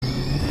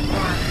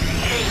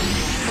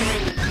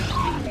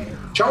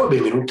Ciao e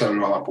benvenuti alla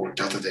nuova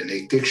puntata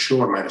del Tech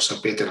Show. Ormai lo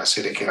sapete, la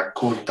serie che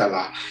racconta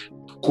la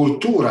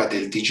cultura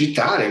del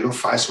digitale, lo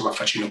fa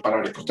facendo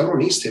parlare i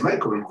protagonisti, ma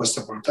come in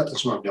questa puntata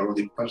abbiamo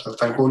dei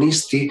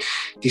protagonisti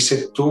di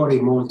settori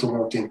molto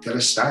molto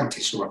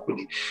interessanti,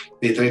 quindi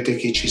vedrete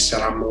che ci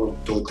sarà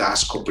molto da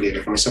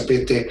scoprire. Come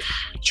sapete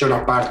c'è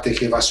una parte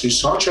che va sui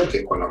social, che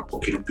è quella un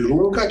pochino più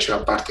lunga, c'è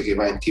la parte che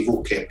va in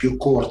TV che è più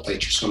corta e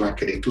ci sono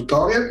anche dei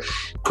tutorial.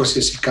 In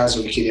qualsiasi caso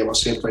vi chiediamo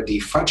sempre di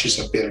farci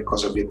sapere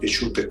cosa vi è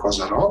piaciuto e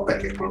cosa no,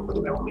 perché comunque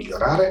dobbiamo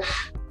migliorare.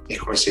 E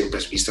come sempre,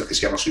 visto che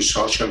siamo sui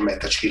social,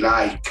 metterci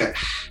like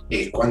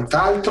e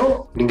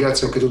quant'altro.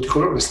 Ringrazio anche tutti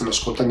coloro che stanno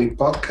ascoltando il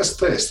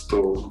podcast, è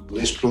stato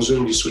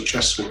un'esplosione di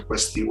successo in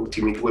questi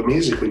ultimi 2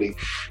 mesi, quindi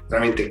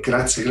veramente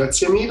grazie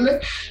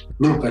mille.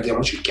 Non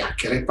perdiamoci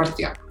chiacchiere e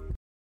partiamo.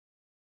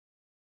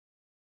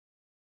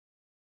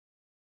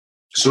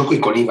 Sono qui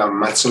con Ivan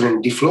Mazzoleni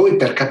di Flowy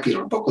per capire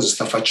un po' cosa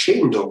sta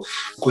facendo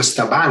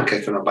questa banca,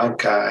 che è una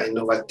banca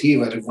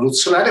innovativa e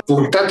rivoluzionaria,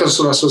 puntata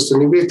sulla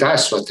sostenibilità e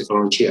sulla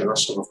tecnologia, no?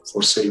 Sono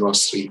forse i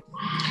vostri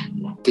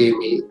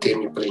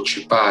temi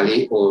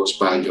principali, o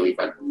sbaglio,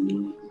 Ivan?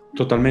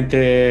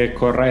 Totalmente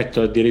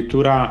corretto,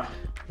 addirittura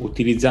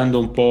utilizzando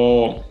un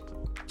po'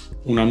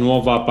 una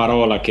nuova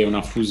parola che è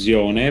una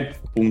fusione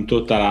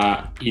appunto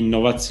tra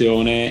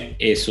innovazione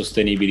e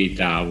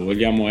sostenibilità.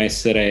 Vogliamo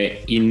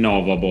essere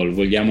innovable,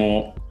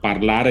 vogliamo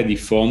parlare,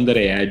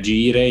 diffondere e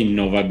agire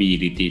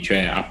innovability, cioè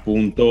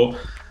appunto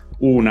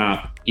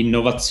una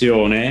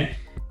innovazione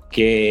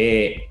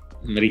che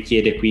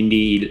richiede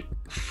quindi il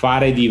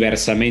fare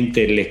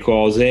diversamente le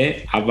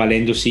cose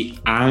avvalendosi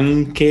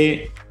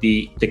anche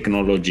di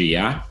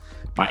tecnologia,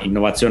 ma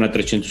innovazione a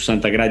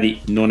 360 gradi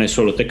non è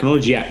solo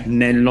tecnologia,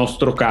 nel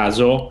nostro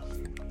caso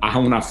ha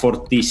una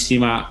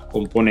fortissima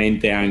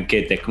componente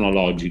anche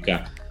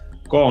tecnologica,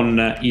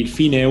 con il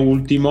fine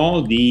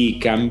ultimo di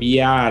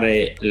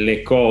cambiare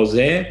le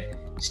cose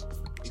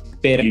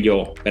per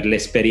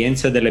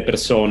l'esperienza delle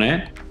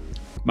persone,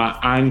 ma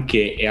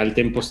anche e al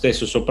tempo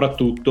stesso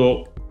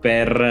soprattutto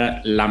per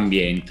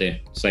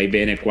l'ambiente. Sai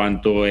bene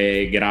quanto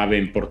è grave e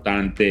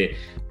importante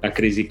la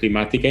crisi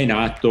climatica in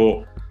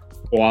atto.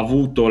 Ho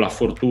avuto la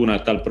fortuna a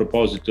tal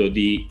proposito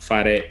di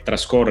fare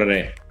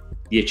trascorrere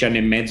 10 anni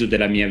e mezzo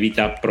della mia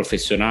vita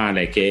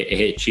professionale, che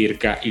è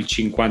circa il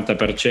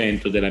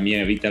 50% della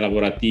mia vita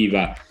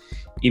lavorativa,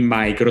 in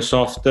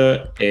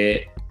Microsoft,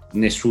 e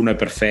nessuno è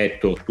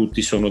perfetto,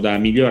 tutti sono da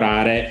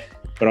migliorare,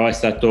 però è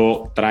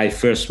stato tra i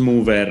first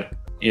mover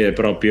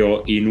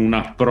proprio in un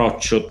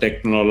approccio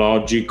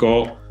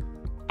tecnologico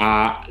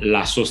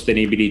alla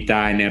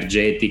sostenibilità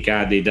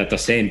energetica dei data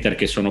center,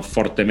 che sono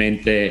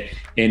fortemente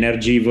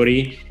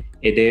energivori,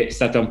 ed è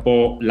stata un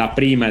po' la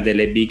prima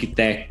delle big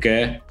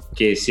tech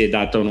che si è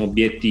data un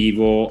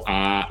obiettivo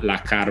alla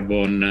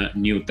carbon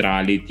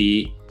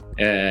neutrality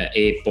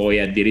e poi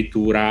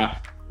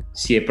addirittura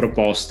si è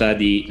proposta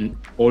di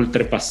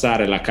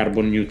oltrepassare la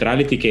carbon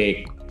neutrality, che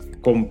è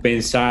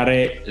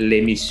compensare le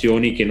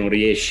emissioni che non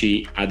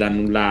riesci ad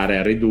annullare,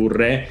 a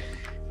ridurre,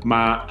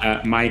 ma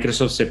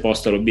Microsoft si è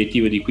posta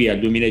l'obiettivo di qui al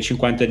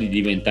 2050 di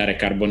diventare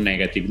carbon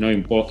negative. Noi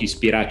un po'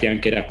 ispirati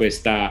anche da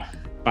questa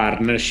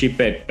partnership,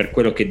 e per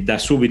quello che da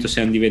subito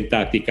siamo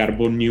diventati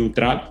carbon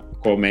neutral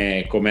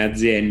come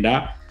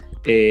azienda,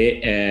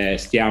 e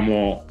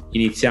stiamo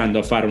iniziando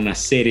a fare una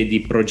serie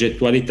di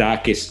progettualità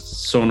che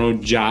sono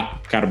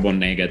già carbon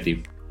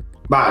negative.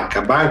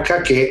 Banca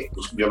che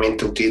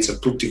ovviamente utilizza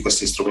tutti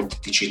questi strumenti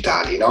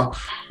digitali, no?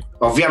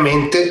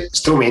 Ovviamente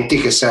strumenti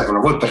che servono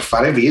a voi per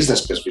fare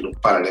business, per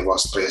sviluppare le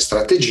vostre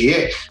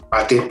strategie, ma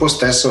al tempo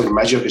stesso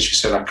immagino che ci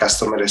sia una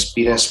customer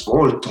experience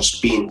molto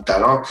spinta,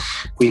 no?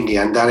 Quindi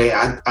andare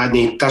a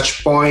dei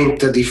touch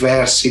point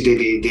diversi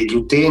degli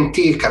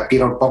utenti e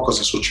capire un po'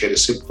 cosa succede.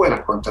 Se puoi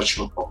raccontarci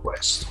un po'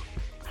 questo.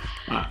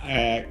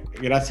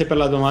 Grazie per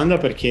la domanda,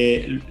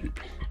 perché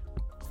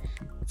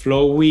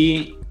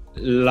Flowy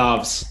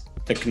loves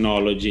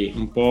technology,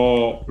 un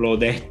po' l'ho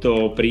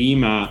detto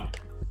prima.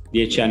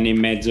 10 anni e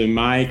mezzo in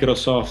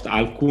Microsoft,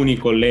 alcuni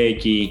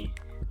colleghi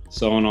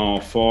sono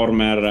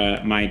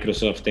former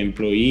Microsoft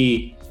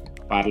employee,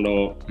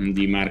 parlo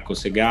di Marco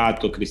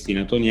Segato,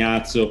 Cristina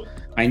Tognazzo,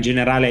 ma in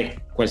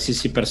generale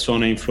qualsiasi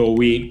persona in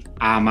Flowy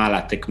ama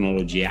la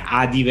tecnologia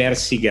a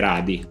diversi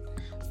gradi,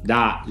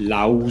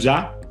 la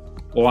usa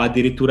o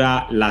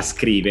addirittura la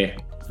scrive,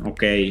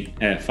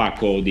 ok? Fa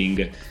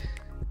coding.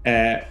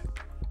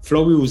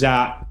 Flowy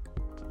usa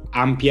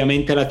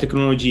ampiamente la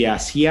tecnologia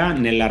sia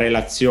nella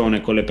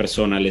relazione con le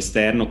persone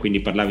all'esterno, quindi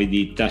parlavi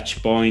di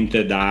touch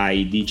point,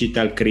 dai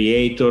digital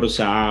creators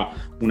a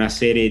una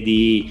serie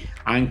di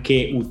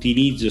anche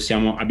utilizzo.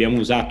 Abbiamo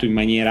usato in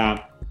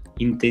maniera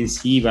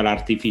intensiva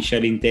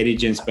l'artificial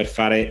intelligence per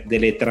fare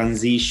delle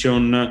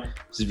transition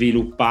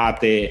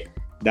sviluppate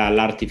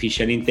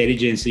dall'artificial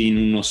intelligence in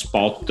uno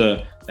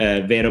spot,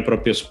 vero e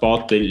proprio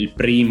spot, il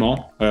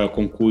primo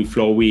con cui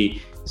Flowy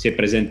si è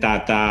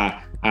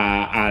presentata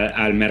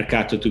al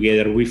mercato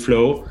Together We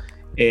Flow.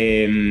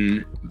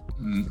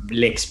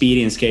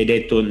 L'experience che hai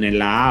detto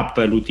nella app,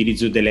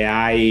 l'utilizzo delle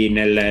AI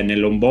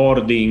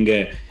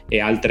nell'onboarding e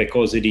altre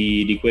cose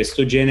di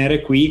questo genere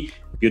qui,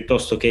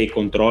 piuttosto che i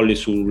controlli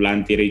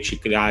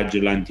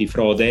sull'antiriciclaggio,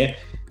 l'antifrode,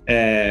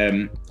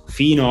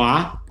 fino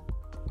a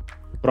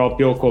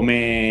proprio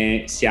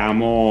come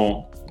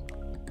siamo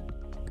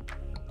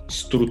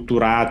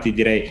strutturati,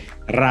 direi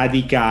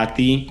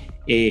radicati,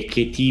 e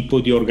che tipo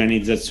di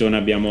organizzazione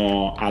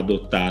abbiamo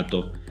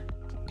adottato.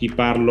 Ti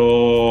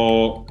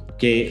parlo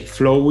che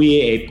Flowey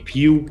è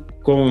più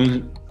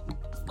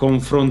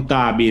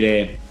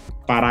confrontabile,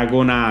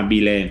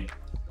 paragonabile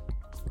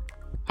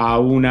a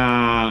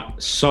una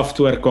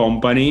software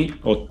company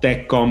o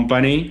tech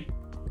company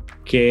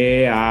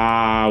che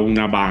a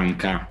una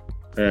banca.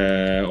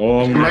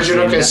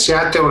 Immagino che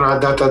siate una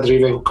data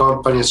driven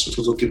company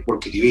sotto tutti i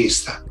punti di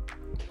vista.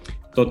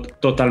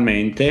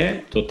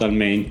 Totalmente.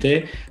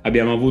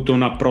 Abbiamo avuto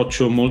un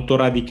approccio molto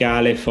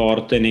radicale,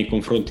 forte nei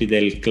confronti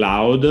del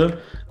cloud,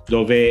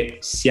 dove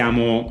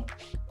siamo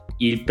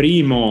il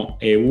primo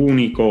e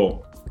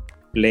unico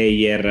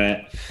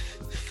player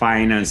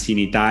finance in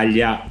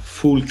Italia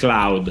full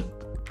cloud,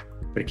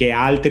 perché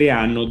altri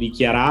hanno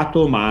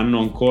dichiarato ma hanno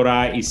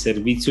ancora il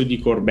servizio di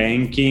core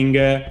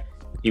banking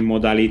in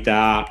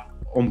modalità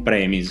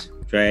on-premise,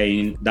 cioè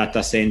in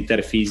data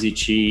center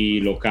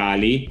fisici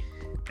locali.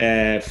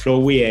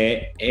 Flowey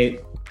è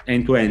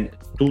end-to-end,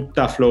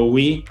 tutta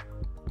Flowey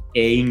è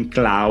in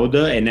cloud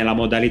e nella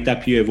modalità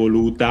più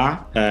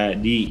evoluta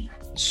di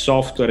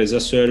software as a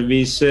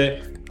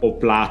service o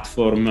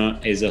platform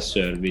as a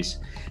service.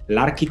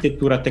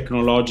 L'architettura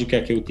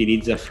tecnologica che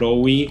utilizza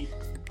Flowey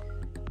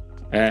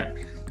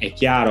è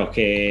chiaro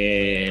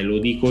che lo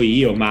dico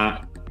io,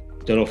 ma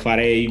te lo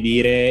farei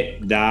dire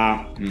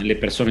dalle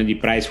persone di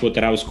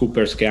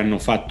PricewaterhouseCoopers che hanno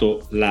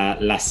fatto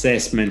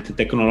l'assessment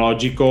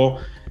tecnologico.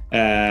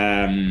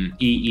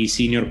 I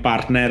senior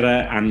partner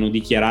hanno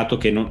dichiarato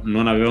che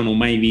non avevano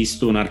mai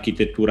visto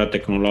un'architettura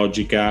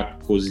tecnologica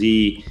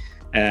così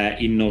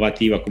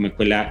innovativa come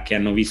quella che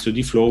hanno visto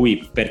di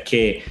Flowey,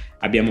 perché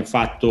abbiamo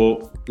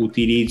fatto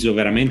utilizzo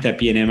veramente a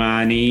piene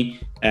mani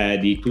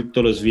di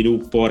tutto lo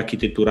sviluppo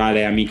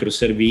architetturale a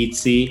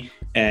microservizi,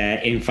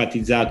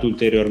 enfatizzato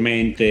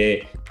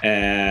ulteriormente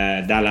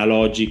dalla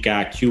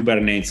logica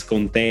Kubernetes,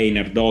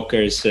 container,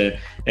 Dockers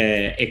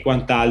e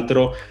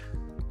quant'altro,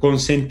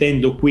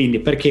 consentendo quindi,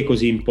 perché è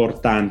così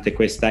importante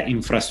questa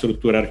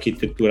infrastruttura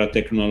architettura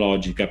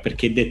tecnologica?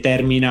 Perché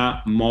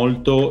determina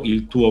molto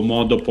il tuo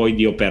modo poi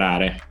di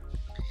operare.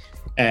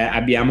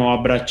 Abbiamo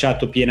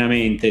abbracciato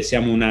pienamente,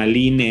 siamo una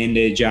lean and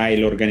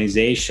agile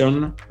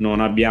organization, non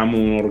abbiamo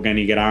un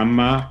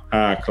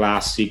organigramma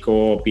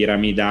classico,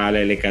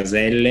 piramidale, le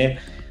caselle,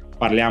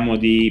 parliamo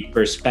di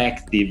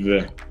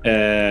perspective,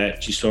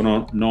 ci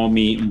sono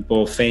nomi un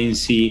po'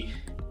 fancy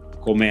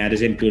come ad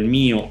esempio il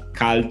mio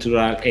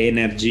Cultural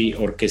Energy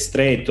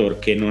Orchestrator,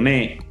 che non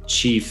è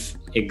Chief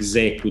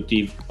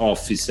Executive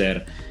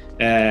Officer.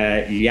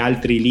 Gli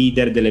altri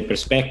leader delle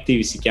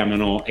perspective si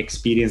chiamano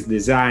Experience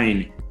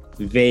Design,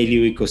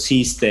 Value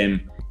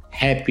Ecosystem,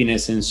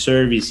 Happiness and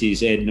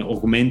Services and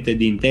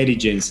Augmented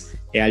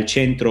Intelligence, e al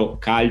centro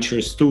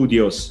Culture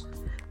Studios.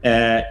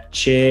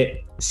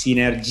 C'è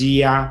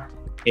sinergia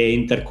e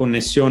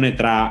interconnessione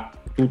tra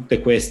tutte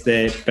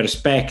queste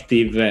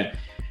perspective.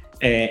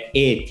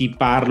 E ti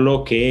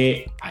parlo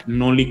che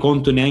non li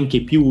conto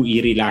neanche più i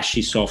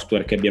rilasci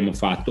software che abbiamo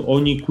fatto.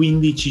 Ogni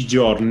 15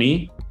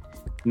 giorni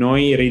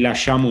noi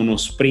rilasciamo uno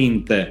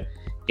sprint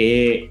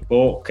e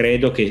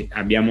credo che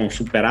abbiamo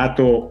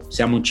superato,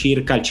 siamo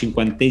circa al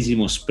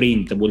 50°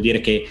 sprint, vuol dire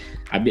che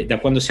da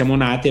quando siamo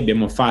nati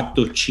abbiamo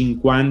fatto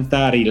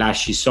 50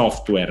 rilasci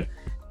software,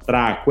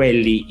 tra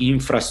quelli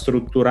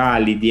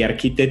infrastrutturali di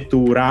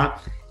architettura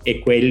e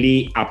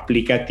quelli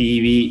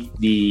applicativi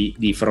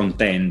di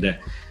front-end.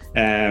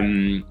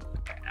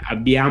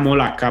 Abbiamo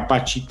la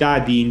capacità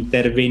di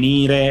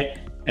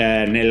intervenire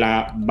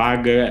nella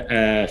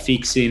bug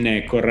fixing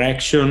e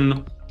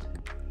correction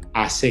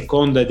a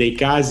seconda dei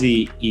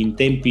casi in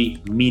tempi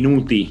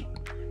minuti,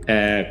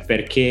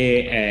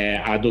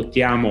 perché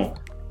adottiamo,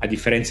 a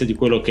differenza di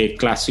quello che è il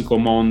classico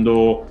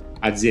mondo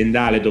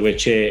aziendale dove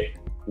c'è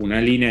una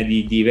linea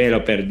di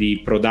developer di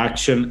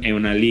production e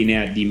una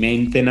linea di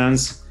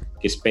maintenance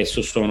che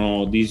spesso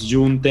sono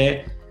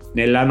disgiunte,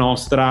 nella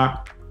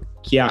nostra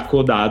chi ha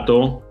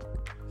codato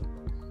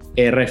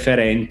è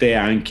referente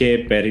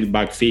anche per il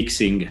bug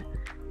fixing,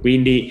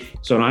 quindi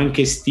sono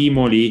anche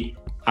stimoli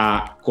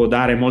a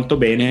codare molto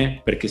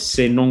bene, perché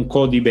se non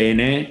codi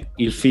bene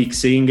il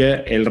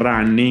fixing e il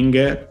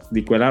running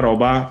di quella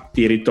roba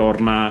ti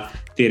ritorna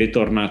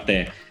a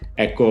te.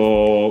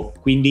 Ecco,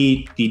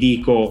 quindi ti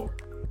dico,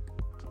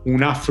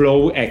 una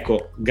flow,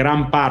 ecco,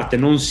 gran parte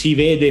non si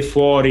vede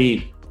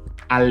fuori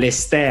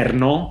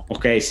all'esterno,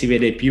 ok? Si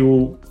vede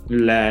più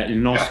il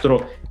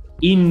nostro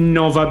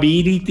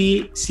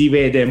innovability, si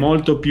vede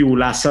molto più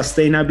la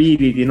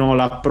sustainability, no?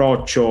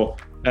 L'approccio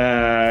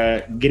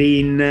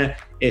green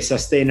e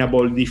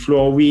sustainable di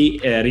Flowey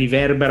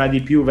riverbera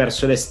di più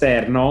verso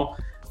l'esterno,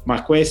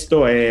 ma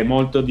questo è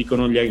molto,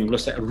 dicono gli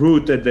anglosassoni,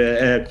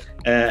 rooted,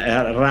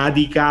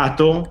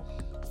 radicato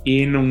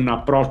in un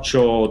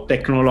approccio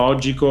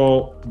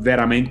tecnologico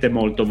veramente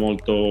molto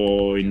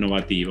molto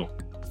innovativo.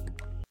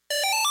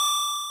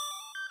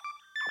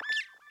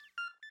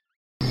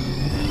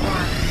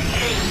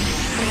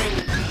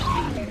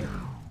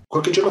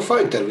 Qualche giorno fa ho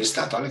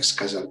intervistato Alex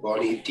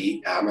Casalboni di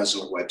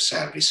Amazon Web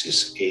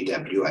Services,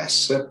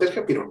 AWS, per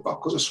capire un po'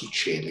 cosa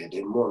succede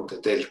nel mondo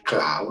del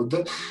cloud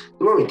nel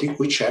momento in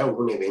cui c'è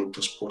un evento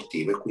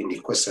sportivo, e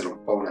quindi questa era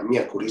un po' una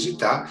mia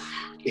curiosità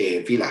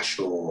e vi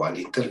lascio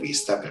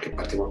all'intervista perché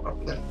partiamo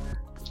proprio da lì.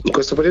 In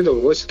questo periodo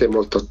voi siete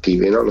molto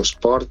attivi, no? Lo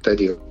sport è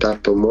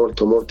diventato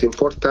molto molto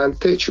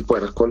importante. Ci puoi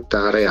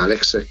raccontare,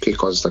 Alex, che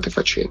cosa state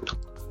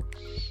facendo?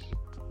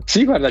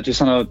 Sì, guarda, ci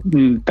sono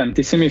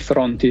tantissimi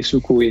fronti su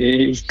cui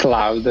il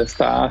cloud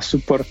sta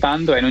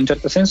supportando e in un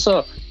certo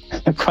senso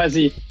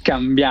quasi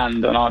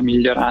cambiando, no?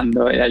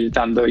 Migliorando e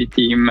aiutando i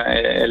team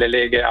e le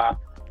leghe a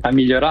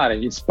migliorare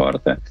gli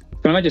sport.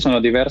 Secondo me ci sono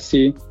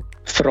diversi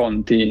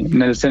fronti,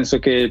 nel senso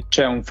che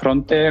c'è un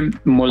fronte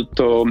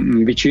molto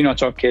vicino a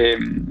ciò che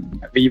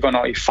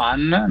vivono i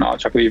fan, no?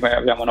 Ciò che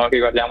viviamo noi che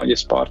guardiamo gli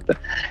sport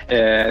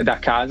da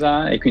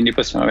casa, e quindi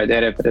possiamo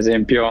vedere per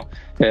esempio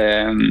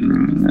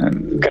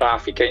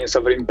grafiche in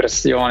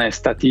sovrimpressione,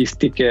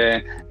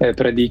 statistiche,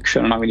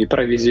 prediction, no? Quindi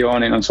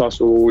previsioni, non so,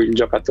 sul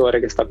giocatore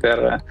che sta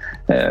per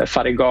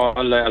fare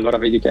gol, allora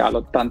vedi che ha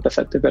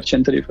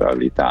l'87% di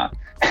probabilità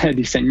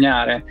di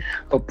segnare,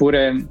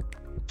 oppure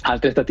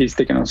altre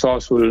statistiche, non so,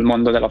 sul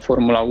mondo della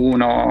Formula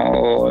 1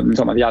 o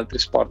insomma di altri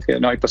sport che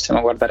noi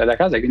possiamo guardare da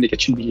casa e quindi che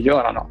ci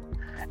migliorano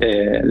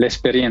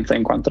l'esperienza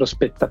in quanto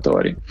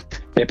spettatori.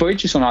 E poi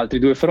ci sono altri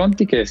due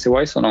fronti che, se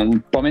vuoi, sono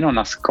un po' meno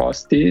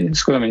nascosti,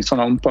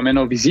 sono un po'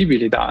 meno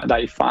visibili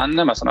dai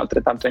fan, ma sono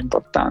altrettanto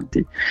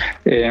importanti.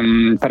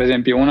 Per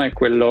esempio, uno è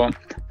quello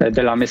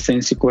della messa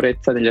in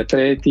sicurezza degli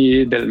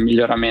atleti, del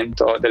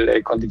miglioramento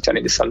delle condizioni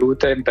di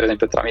salute, per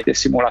esempio tramite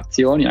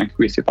simulazioni. Anche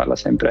qui si parla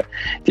sempre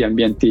di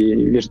ambienti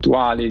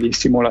virtuali, di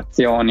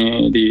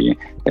simulazioni, di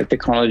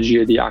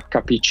tecnologie di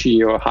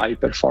HPC o High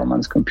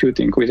Performance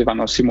Computing, in cui si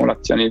fanno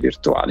simulazioni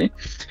virtuali.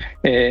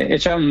 E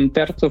c'è un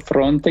terzo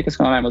fronte che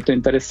secondo me è molto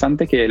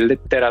interessante, che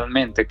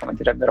letteralmente, come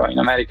direbbero in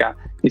America,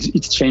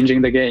 it's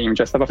changing the game,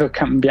 cioè sta proprio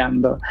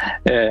cambiando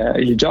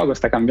il gioco,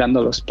 sta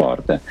cambiando lo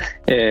sport,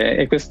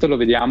 e questo lo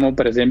vediamo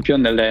per esempio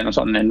nelle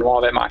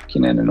nuove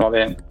macchine, nelle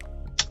nuove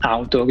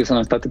auto che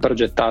sono state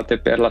progettate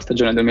per la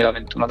stagione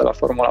 2021 della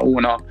Formula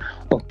 1,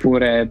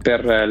 oppure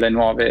per le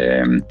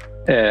nuove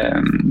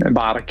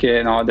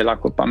barche, no, della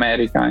Coppa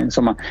America.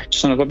 Insomma, ci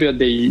sono proprio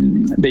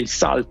dei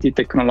salti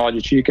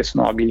tecnologici che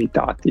sono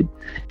abilitati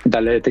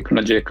dalle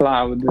tecnologie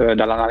cloud,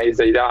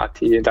 dall'analisi dei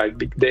dati, dal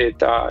big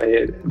data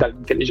e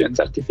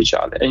dall'intelligenza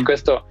artificiale, e in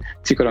questo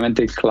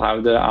sicuramente il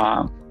cloud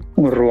ha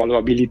un ruolo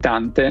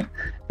abilitante,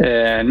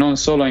 non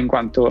solo in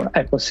quanto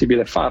è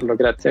possibile farlo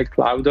grazie al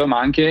cloud, ma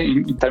anche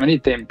in termini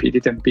di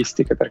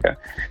tempistiche, perché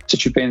se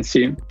ci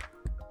pensi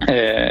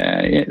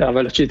la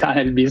velocità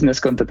nel business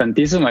conta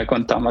tantissimo, e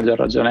conta a maggior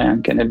ragione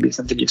anche nel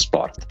business degli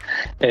sport,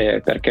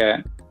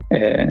 perché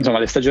insomma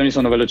le stagioni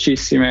sono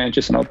velocissime, ci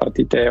sono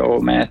partite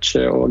o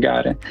match o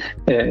gare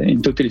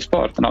in tutti gli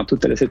sport, no?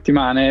 Tutte le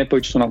settimane,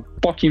 poi ci sono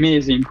pochi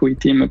mesi in cui i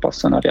team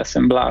possono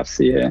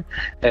riassemblarsi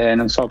e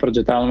non so,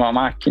 progettare una nuova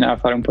macchina,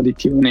 fare un po' di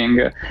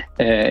tuning,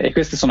 e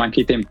questi sono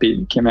anche i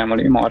tempi,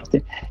 chiamiamoli morti,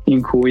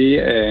 in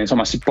cui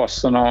insomma si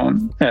possono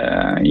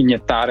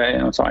iniettare,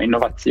 non so,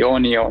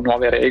 innovazioni o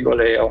nuove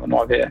regole o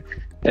nuove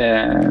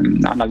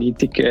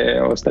analitiche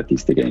o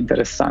statistiche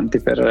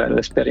interessanti per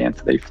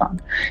l'esperienza dei fan.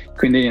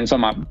 Quindi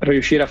insomma,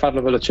 riuscire a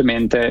farlo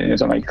velocemente,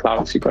 insomma, il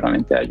cloud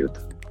sicuramente aiuta.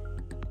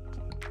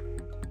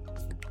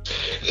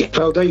 Il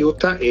cloud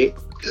aiuta, e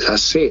la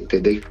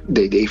sete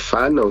dei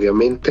fan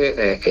ovviamente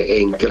è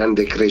in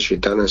grande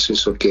crescita, nel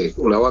senso che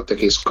una volta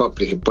che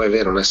scopri che puoi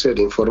avere una serie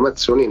di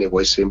informazioni, ne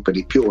vuoi sempre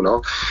di più, no?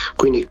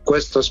 Quindi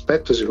questo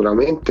aspetto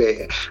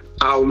sicuramente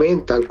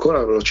aumenta ancora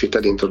la velocità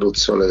di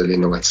introduzione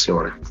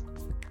dell'innovazione.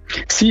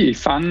 Sì, i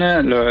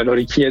fan lo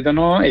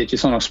richiedono, e ci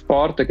sono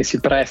sport che si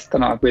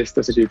prestano a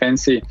questo. Se ci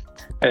pensi,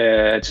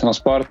 ci sono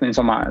sport,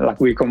 insomma, la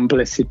cui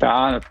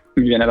complessità,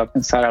 mi viene da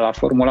pensare alla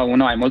Formula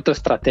 1, è molto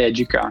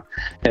strategica,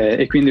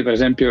 e quindi per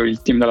esempio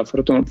il team della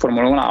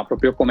Formula 1 ha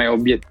proprio come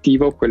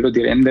obiettivo quello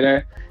di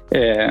rendere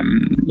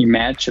i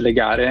match, le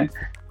gare,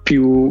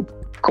 più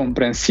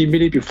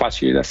comprensibili, più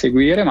facili da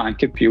seguire, ma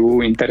anche più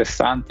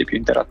interessanti, più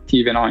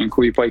interattive, no? In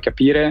cui puoi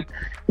capire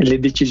le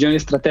decisioni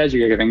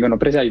strategiche che vengono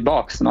prese ai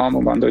box, no?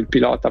 Quando il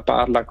pilota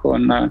parla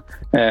con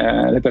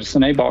le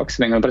persone ai box,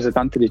 vengono prese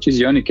tante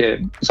decisioni che,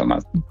 insomma,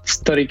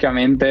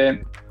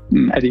 storicamente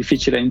è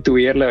difficile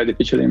intuirle o è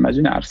difficile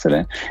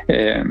immaginarsele.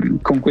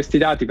 Con questi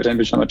dati, per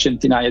esempio, ci sono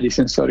centinaia di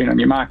sensori in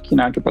ogni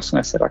macchina che possono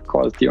essere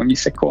raccolti ogni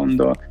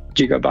secondo,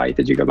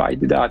 gigabyte e gigabyte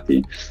di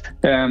dati.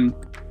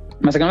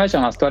 Ma secondo me c'è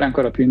una storia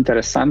ancora più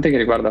interessante che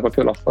riguarda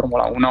proprio la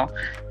Formula 1,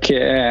 che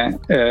è,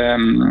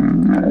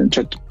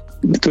 cioè,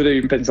 tu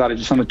devi pensare,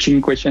 ci sono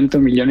 500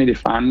 milioni di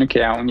fan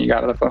che a ogni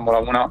gara della Formula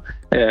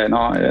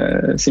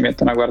 1 si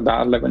mettono a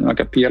guardarla, vogliono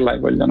capirla e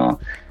vogliono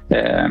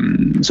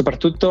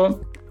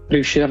soprattutto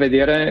riuscire a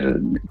vedere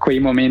quei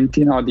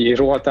momenti, no, di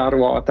ruota a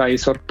ruota, i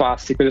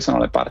sorpassi. Quelle sono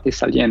le parti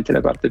salienti,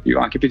 le parti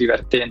anche più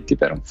divertenti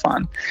per un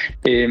fan.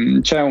 E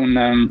c'è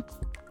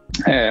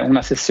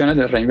una sessione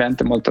del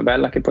reInvent molto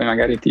bella che poi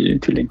magari ti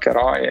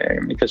linkerò e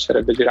mi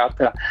piacerebbe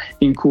girartela,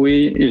 in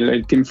cui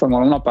il team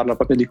Formula 1 parla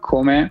proprio di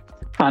come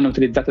hanno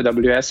utilizzato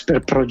AWS per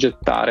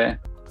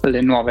progettare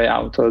le nuove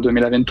auto del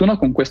 2021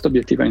 con questo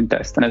obiettivo in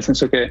testa, nel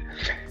senso che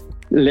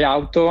le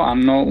auto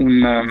hanno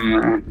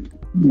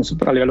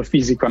a livello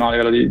fisico, no? A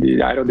livello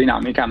di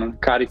aerodinamica, hanno un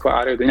carico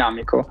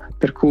aerodinamico,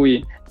 per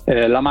cui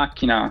la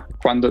macchina,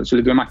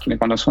 le due macchine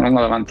quando sono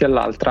una davanti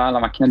all'altra, la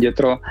macchina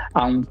dietro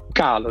ha un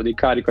calo di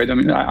carico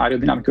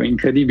aerodinamico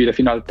incredibile,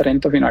 fino al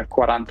 30, fino al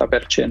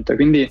 40%,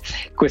 quindi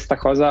questa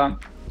cosa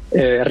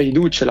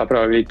riduce la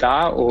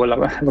probabilità o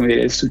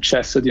il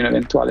successo di un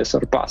eventuale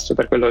sorpasso.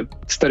 Per quello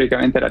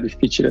storicamente era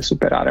difficile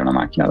superare una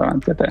macchina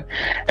davanti a te.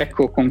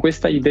 Ecco, con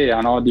questa idea,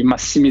 no, di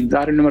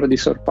massimizzare il numero di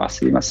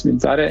sorpassi, di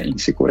massimizzare in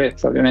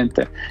sicurezza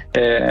ovviamente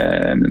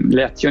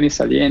le azioni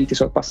salienti,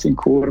 sorpassi in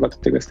curva,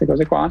 tutte queste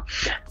cose qua,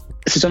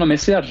 si sono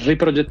messi a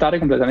riprogettare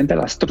completamente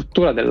la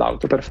struttura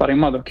dell'auto per fare in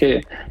modo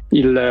che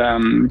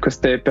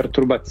queste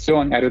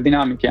perturbazioni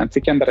aerodinamiche,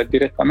 anziché andare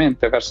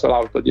direttamente verso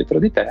l'auto dietro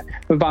di te,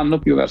 vanno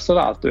più verso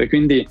l'alto, e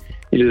quindi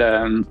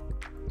la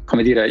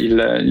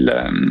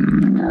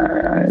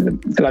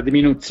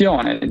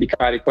diminuzione di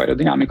carico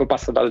aerodinamico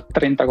passa dal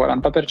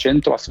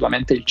 30-40% a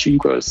solamente il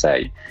 5 o il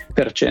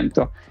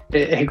 6%,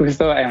 e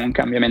questo è un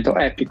cambiamento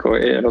epico,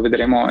 e lo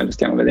vedremo e lo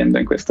stiamo vedendo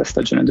in questa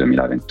stagione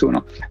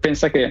 2021.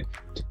 Pensa che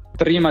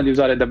prima di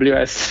usare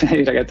AWS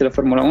i ragazzi della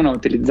Formula 1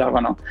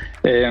 utilizzavano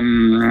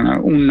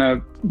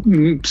un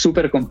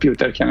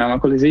supercomputer, chiamiamolo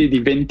così,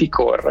 di 20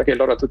 core, che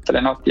loro tutte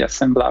le notti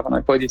assemblavano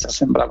e poi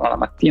disassemblavano la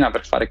mattina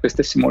per fare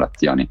queste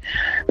simulazioni,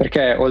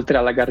 perché oltre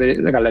alla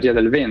galleria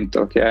del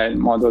vento, che è il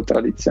modo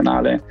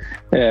tradizionale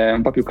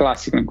un po' più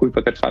classico in cui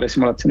poter fare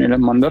simulazioni nel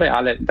mondo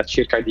reale, da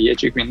circa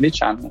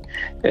 10-15 anni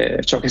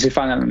ciò che si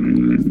fa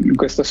in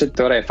questo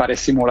settore è fare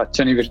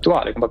simulazioni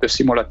virtuali, proprio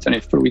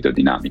simulazioni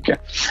fluidodinamiche.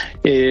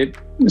 E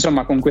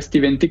insomma, con questi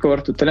 20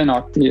 core tutte le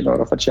notti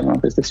loro facevano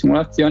queste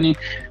simulazioni.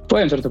 Poi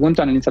a un certo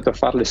punto hanno iniziato a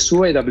farle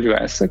su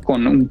AWS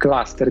con un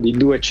cluster di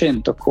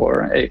 200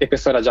 core, e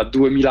questo era già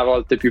 2000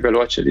 volte più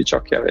veloce di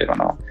ciò che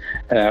avevano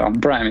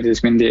on-premises,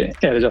 quindi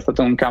era già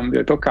stato un cambio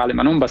epocale,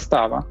 ma non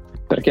bastava,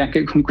 perché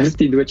anche con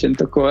questi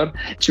 200 core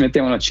ci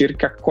mettevano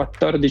circa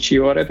 14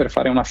 ore per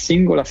fare una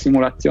singola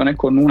simulazione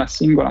con una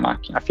singola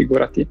macchina.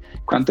 Figurati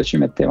quanto ci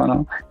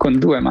mettevano con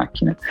due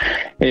macchine.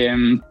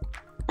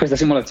 Questa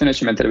simulazione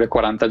ci metterebbe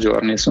 40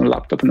 giorni su un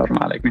laptop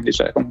normale, quindi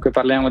comunque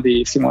parliamo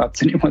di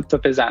simulazioni molto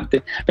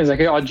pesanti. Pensa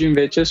che oggi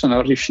invece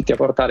sono riusciti a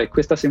portare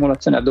questa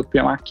simulazione a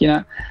doppia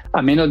macchina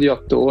a meno di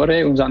 8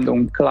 ore usando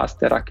un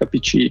cluster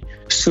HPC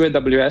su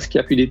AWS che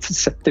ha più di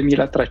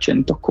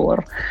 7300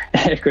 core,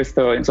 e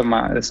questo,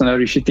 insomma, sono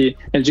riusciti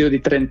nel giro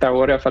di 30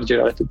 ore a far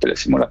girare tutte le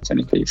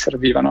simulazioni che gli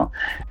servivano,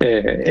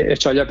 e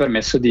ciò gli ha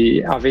permesso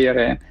di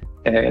avere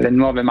le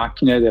nuove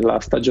macchine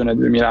della stagione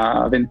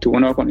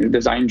 2021 con il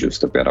design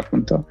giusto per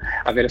appunto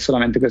avere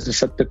solamente questo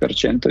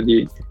 7%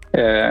 di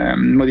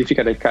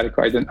modifica del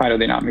carico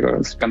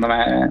aerodinamico. Secondo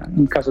me è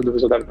un caso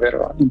d'uso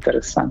davvero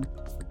interessante.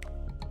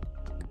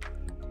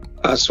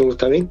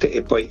 Assolutamente.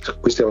 E poi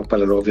qui stiamo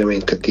parlando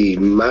ovviamente di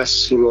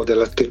massimo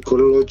della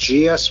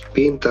tecnologia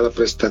spinta alla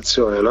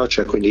prestazione, no?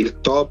 Cioè quindi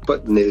il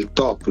top nel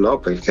top, no?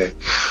 Perché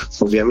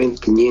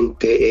ovviamente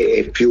niente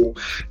è più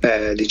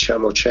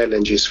diciamo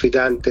challenge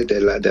sfidante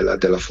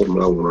della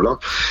Formula 1, no?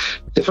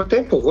 Nel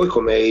frattempo voi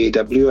come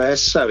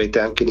AWS avete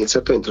anche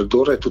iniziato a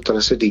introdurre tutta una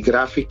serie di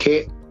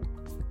grafiche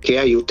che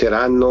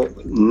aiuteranno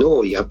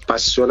noi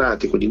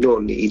appassionati, quindi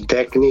non i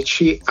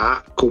tecnici,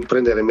 a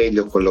comprendere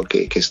meglio quello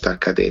che sta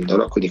accadendo,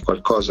 no? Quindi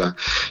qualcosa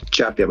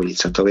già abbiamo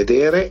iniziato a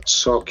vedere,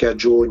 so che a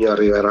giugno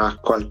arriverà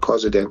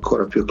qualcosa di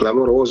ancora più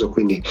clamoroso,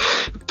 quindi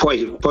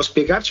poi può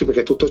spiegarci,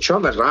 perché tutto ciò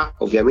verrà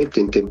ovviamente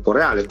in tempo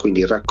reale,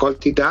 quindi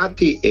raccolti i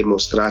dati e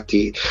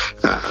mostrati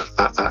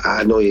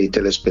a noi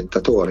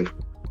telespettatori.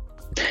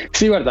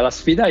 Sì, guarda, la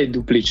sfida è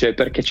duplice,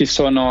 perché ci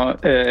sono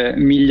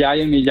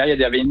migliaia e migliaia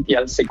di eventi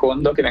al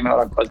secondo che vengono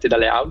raccolti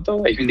dalle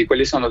auto, e quindi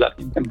quelli sono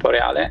dati in tempo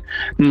reale,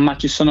 ma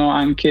ci sono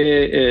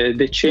anche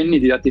decenni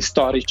di dati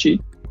storici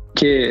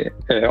che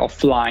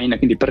offline,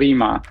 quindi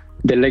prima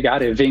delle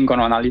gare,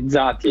 vengono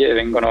analizzati e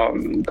vengono,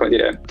 come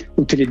dire,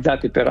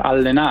 utilizzati per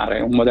allenare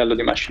un modello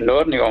di machine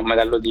learning o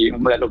un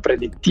modello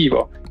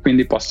predittivo,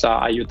 quindi possa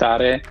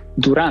aiutare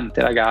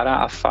durante la gara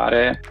a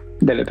fare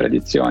delle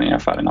predizioni,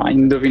 a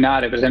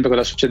indovinare per esempio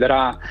cosa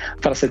succederà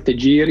fra 7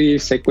 giri,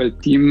 se quel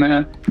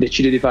team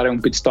decide di fare un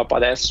pit stop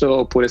adesso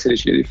oppure se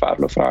decide di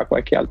farlo fra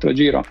qualche altro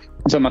giro.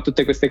 Insomma,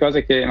 tutte queste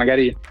cose che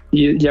magari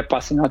gli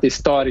appassionati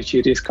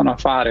storici riescono a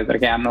fare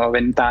perché hanno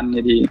 20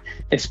 anni di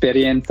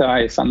esperienza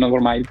e sanno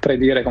ormai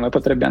predire come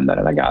potrebbe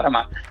andare la gara,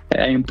 ma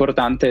è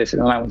importante,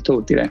 secondo me è molto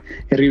utile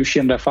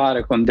riuscire a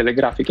fare con delle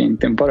grafiche in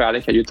tempo reale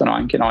che aiutano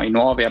anche noi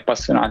nuovi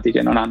appassionati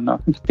che non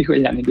hanno tutti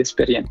quegli anni di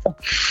esperienza.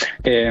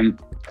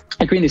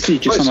 E quindi sì,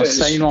 ci sono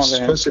 6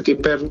 nuove.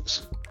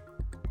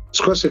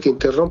 Scusa se ti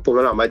interrompo,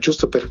 ma è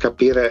giusto per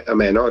capire a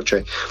me, no?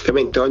 Cioè,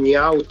 ovviamente ogni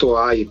auto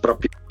ha i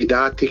propri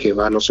dati che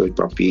vanno sui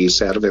propri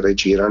server e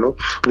girano,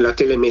 la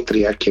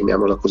telemetria,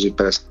 chiamiamola così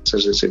per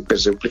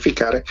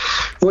semplificare.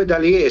 Voi da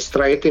lì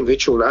estraete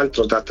invece un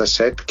altro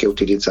dataset che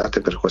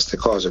utilizzate per queste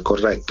cose,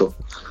 corretto?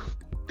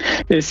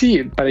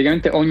 Sì,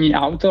 praticamente ogni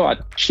auto ha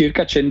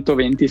circa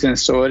 120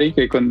 sensori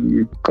che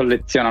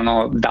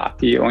collezionano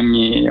dati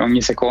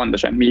ogni secondo,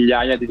 cioè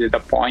migliaia di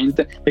data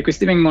point, e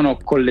questi vengono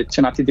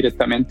collezionati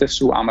direttamente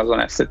su Amazon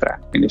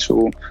S3, quindi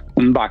su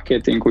un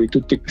bucket in cui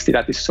tutti questi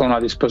dati sono a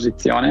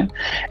disposizione,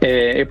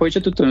 e poi c'è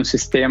tutto un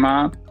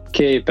sistema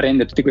che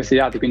prende tutti questi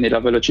dati, quindi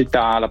la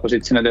velocità, la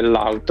posizione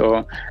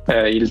dell'auto,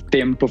 il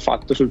tempo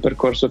fatto sul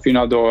percorso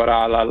fino ad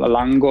ora,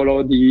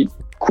 l'angolo di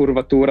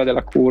curvatura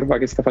della curva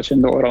che sta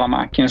facendo ora la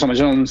macchina, insomma ci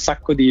sono un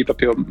sacco di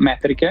proprio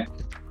metriche,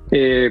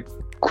 e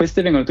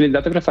queste vengono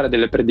utilizzate per fare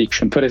delle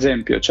prediction. Per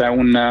esempio c'è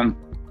una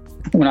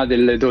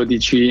delle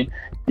 12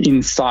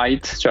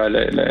 insight, cioè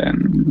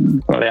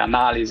le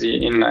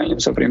analisi in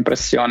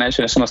sovraimpressione,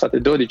 ce ne sono state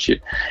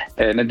 12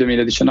 nel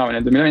 2019,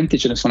 nel 2020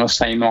 ce ne sono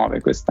 6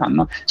 nuove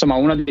quest'anno. Insomma,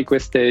 una di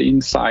queste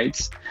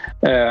insights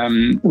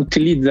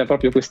utilizza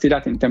proprio questi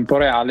dati in tempo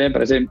reale,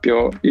 per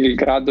esempio il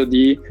grado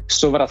di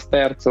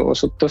sovrasterzo o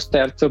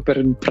sottosterzo,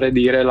 per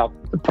predire la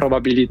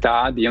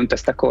probabilità di un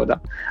testacoda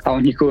a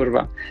ogni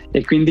curva,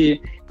 e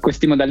quindi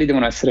questi modelli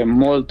devono essere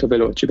molto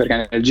veloci,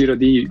 perché nel giro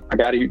di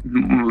magari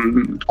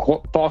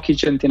pochi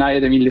centinaia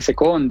di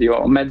millisecondi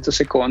o mezzo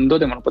secondo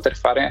devono poter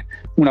fare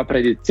una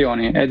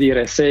predizione e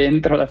dire se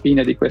entro la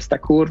fine di questa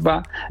curva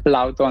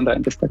l'auto andrà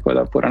in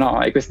testacoda oppure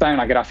no. E questa è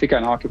una grafica,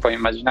 no, che puoi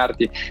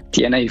immaginarti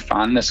tiene i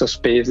fan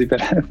sospesi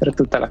per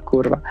tutta la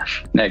curva,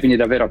 quindi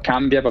davvero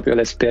cambia proprio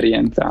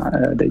l'esperienza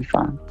dei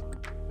fan.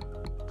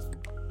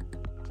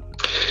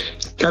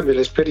 Cambia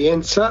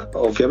l'esperienza.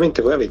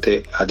 Ovviamente voi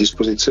avete a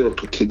disposizione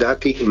tutti i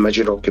dati,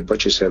 immagino che poi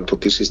ci siano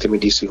tutti i sistemi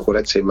di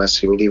sicurezza ai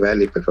massimi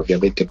livelli, perché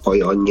ovviamente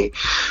poi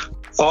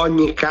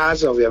ogni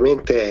casa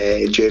ovviamente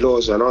è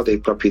gelosa, no, dei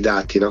propri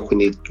dati, no?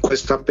 Quindi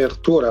questa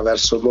apertura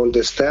verso il mondo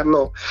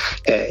esterno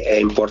è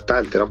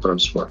importante, no? Però,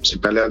 insomma, se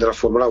parliamo della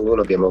Formula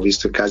 1 abbiamo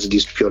visto i casi di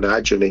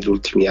spionaggio negli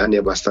ultimi anni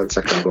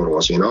abbastanza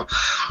clamorosi, no?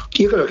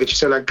 Io credo che ci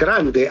sia una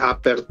grande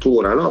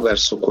apertura, no,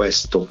 verso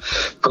questo.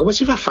 Ma come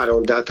si fa a fare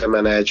un data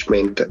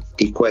management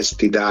di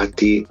questi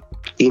dati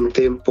in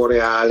tempo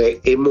reale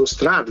e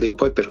mostrarli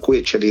poi, per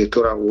cui c'è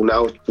addirittura un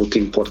output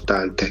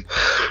importante?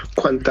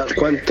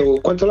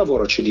 Quanto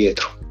lavoro c'è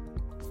dietro?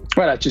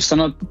 Guarda, ci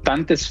sono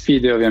tante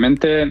sfide,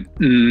 ovviamente,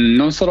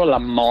 non solo la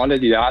mole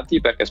di dati,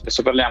 perché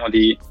spesso parliamo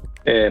di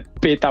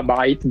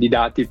petabyte di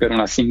dati per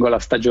una singola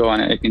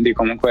stagione, e quindi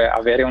comunque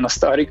avere uno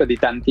storico di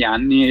tanti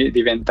anni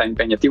diventa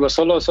impegnativo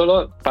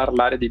solo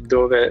parlare di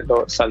dove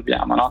lo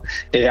salviamo, no?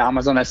 E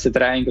Amazon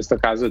S3 in questo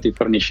caso ti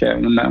fornisce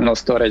uno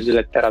storage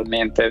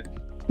letteralmente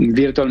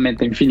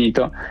virtualmente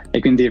infinito, e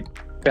quindi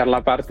per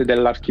la parte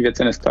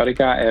dell'archiviazione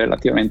storica è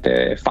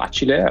relativamente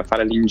facile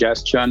fare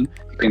l'ingestion,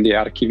 quindi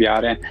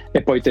archiviare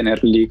e poi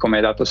tenerli come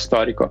dato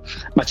storico.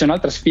 Ma c'è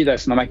un'altra sfida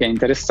secondo me che è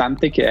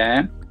interessante, che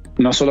è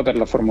non solo per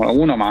la Formula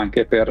 1 ma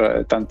anche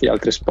per tanti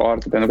altri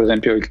sport. Prendo per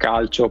esempio il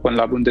calcio con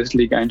la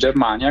Bundesliga in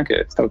Germania,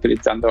 che sta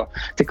utilizzando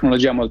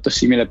tecnologia molto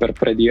simile per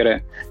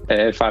predire,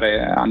 fare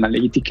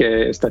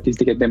analitiche e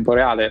statistiche in tempo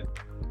reale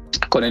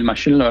con il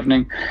machine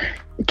learning,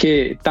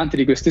 che tanti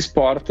di questi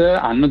sport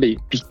hanno dei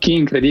picchi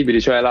incredibili,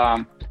 cioè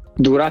la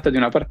durata di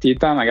una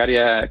partita magari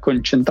è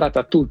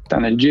concentrata tutta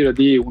nel giro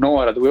di 1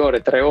 ora, 2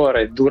 ore, 3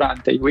 ore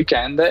durante i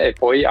weekend, e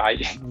poi hai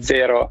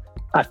zero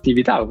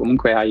attività, o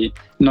comunque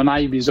non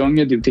hai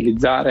bisogno di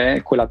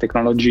utilizzare quella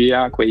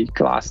tecnologia, quei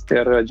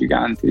cluster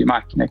giganti di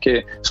macchine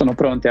che sono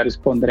pronte a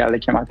rispondere alle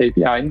chiamate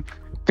API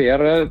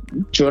per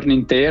giorni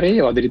interi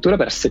o addirittura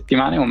per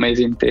settimane o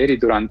mesi interi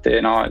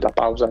durante la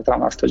pausa tra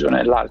una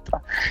stagione e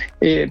l'altra.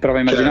 E prova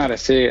a immaginare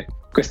se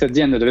queste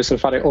aziende dovessero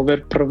fare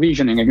over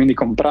provisioning e quindi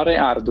comprare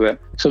hardware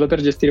solo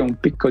per gestire un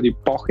picco di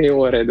poche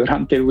ore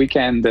durante il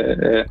weekend,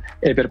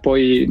 e per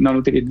poi non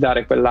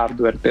utilizzare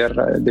quell'hardware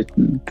per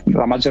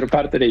la maggior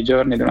parte dei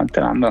giorni durante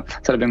l'anno,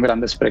 sarebbe un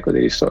grande spreco di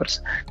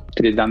risorse.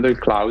 Utilizzando il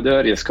cloud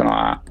riescono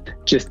a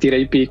gestire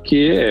i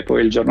picchi e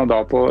poi il giorno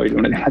dopo, il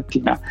lunedì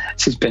mattina,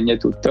 si spegne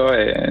tutto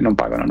e non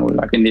pagano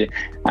nulla. Quindi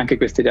anche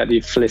questa idea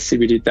di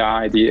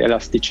flessibilità e di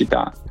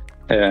elasticità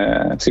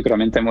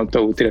sicuramente è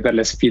molto utile per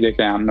le sfide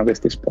che hanno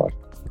questi sport.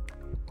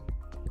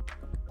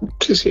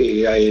 Sì,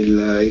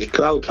 il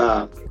cloud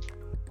ha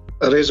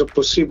reso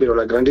possibile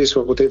una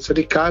grandissima potenza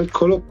di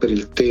calcolo per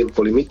il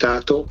tempo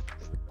limitato,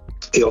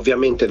 e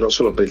ovviamente non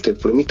solo per il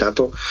tempo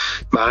limitato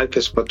ma anche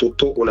e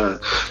soprattutto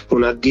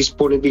una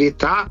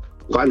disponibilità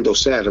quando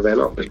serve,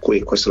 no? Per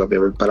cui questo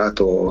l'abbiamo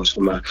imparato,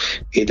 insomma,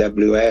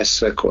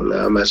 AWS con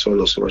Amazon,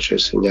 insomma, ci ha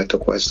insegnato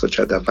questo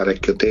già da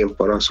parecchio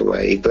tempo, no?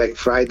 Insomma, i Black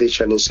Friday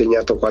ci hanno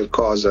insegnato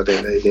qualcosa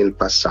nel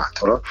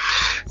passato, no?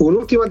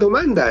 Un'ultima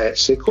domanda è: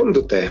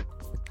 secondo te,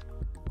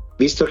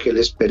 visto che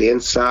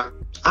l'esperienza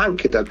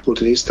anche dal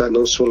punto di vista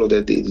non solo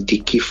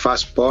di chi fa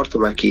sport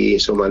ma chi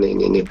insomma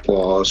ne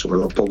può, insomma,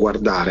 lo può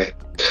guardare,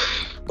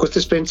 questa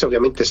esperienza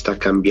ovviamente sta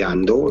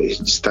cambiando, e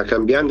sta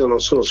cambiando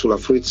non solo sulla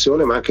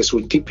fruizione ma anche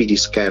sui tipi di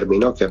schermi,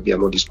 no, che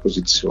abbiamo a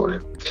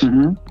disposizione.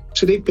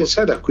 Se devi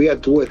pensare da qui a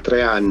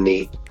 2-3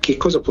 anni, che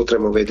cosa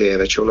potremo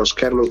vedere? C'è uno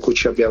schermo in cui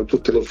ci abbiamo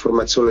tutte le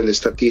informazioni, le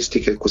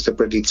statistiche, queste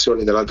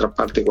predizioni, dall'altra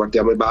parte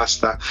guardiamo e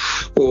basta,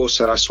 o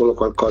sarà solo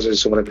qualcosa di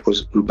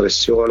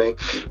sovraimpressione?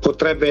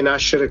 Potrebbe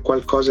nascere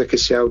qualcosa che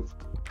sia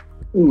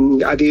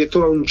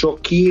addirittura un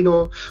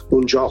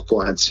gioco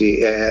anzi,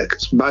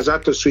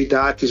 basato sui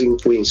dati, in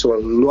cui insomma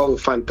un nuovo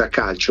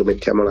fantacalcio,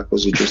 mettiamola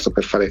così, giusto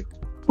per fare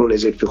un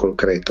esempio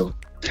concreto.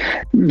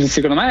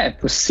 Secondo me è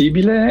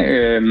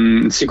possibile.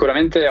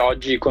 Sicuramente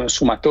oggi i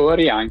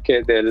consumatori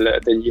anche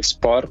degli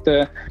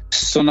sport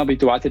sono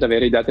abituati ad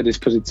avere i dati a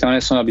disposizione,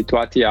 sono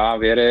abituati a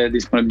avere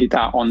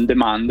disponibilità on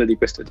demand di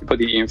questo tipo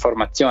di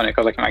informazione,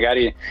 cosa che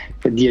magari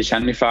 10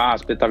 anni fa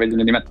aspettava il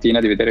lunedì mattina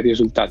di vedere i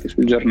risultati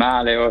sul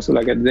giornale o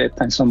sulla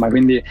gazzetta, insomma,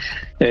 quindi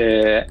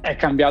è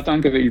cambiato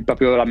anche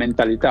proprio la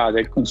mentalità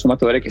del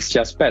consumatore, che si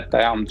aspetta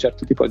e ha un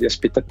certo tipo di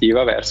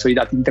aspettativa verso i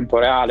dati in tempo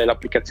reale,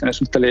 l'applicazione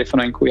sul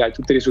telefono in cui hai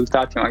tutti i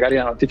risultati, magari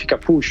la notifica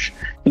push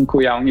in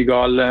cui a ogni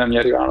gol mi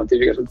arriva una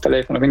notifica sul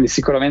telefono. Quindi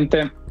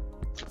sicuramente,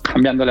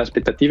 cambiando le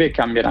aspettative,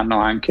 cambieranno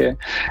anche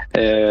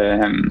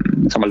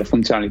insomma le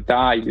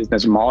funzionalità, i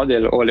business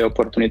model o le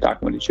opportunità,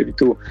 come dicevi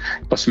tu.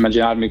 Posso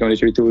immaginarmi, come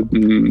dicevi tu,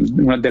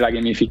 una della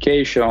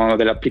gamification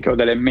o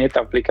delle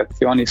meta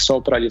applicazioni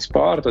sopra gli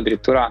sport, o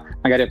addirittura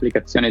magari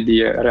applicazioni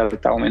di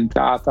realtà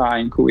aumentata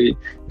in cui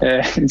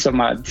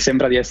insomma ti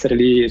sembra di essere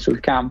lì sul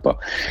campo.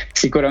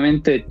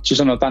 Sicuramente ci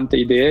sono tante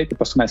idee che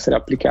possono essere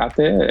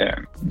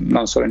applicate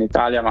non solo in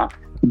Italia ma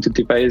in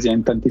tutti i paesi e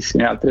in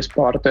tantissimi altri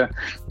sport.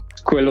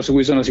 Quello su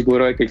cui sono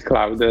sicuro è che il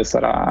cloud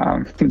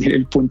sarà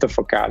il punto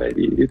focale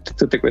di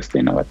tutte queste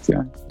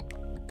innovazioni.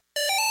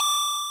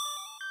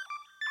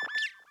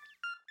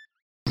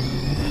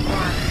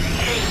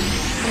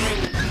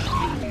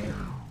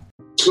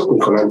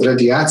 Con Andrea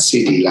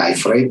Diazzi di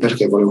Liferay,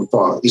 perché vuole un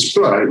po'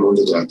 esplorare il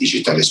mondo della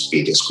digital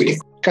experience, quindi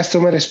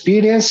customer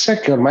experience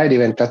che ormai è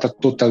diventata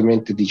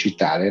totalmente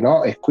digitale,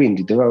 no? E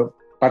quindi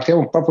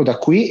partiamo proprio da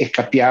qui e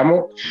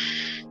capiamo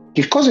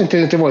che cosa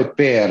intendete voi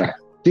per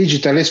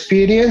digital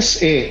experience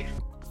e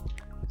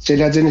se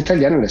le aziende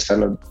italiane le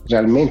stanno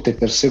realmente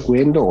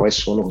perseguendo o è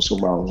solo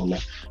insomma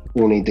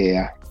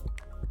un'idea.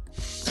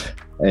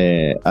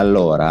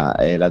 Allora,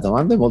 la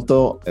domanda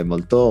è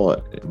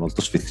molto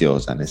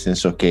sfiziosa, nel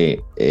senso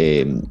che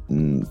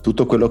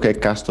tutto quello che è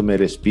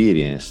customer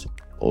experience,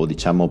 o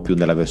diciamo più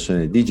nella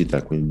versione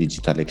digital, quindi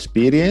digital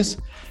experience,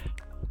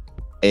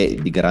 è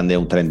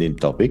un trending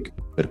topic,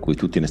 per cui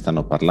tutti ne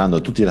stanno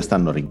parlando, tutti la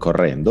stanno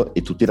rincorrendo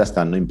e tutti la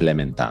stanno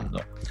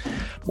implementando.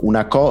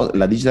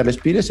 La digital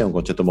experience è un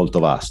concetto molto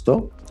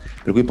vasto,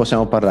 per cui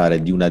possiamo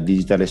parlare di una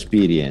digital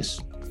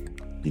experience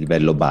di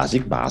livello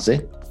base,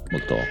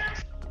 molto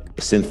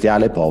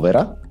essenziale,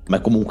 povera, ma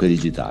è comunque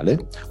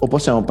digitale, o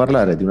possiamo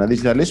parlare di una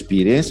digital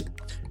experience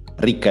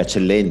ricca,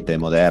 eccellente,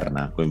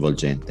 moderna,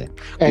 coinvolgente.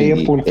 Quindi,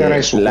 io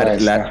punterei su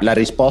questa. La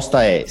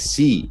risposta è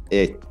sì.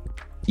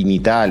 In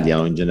Italia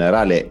o in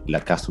generale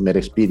la customer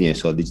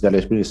experience o la digital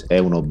experience è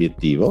un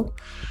obiettivo,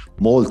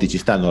 molti ci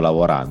stanno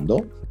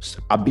lavorando,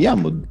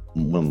 abbiamo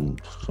un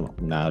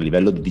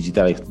livello di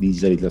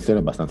digitalizzazione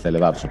abbastanza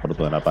elevato,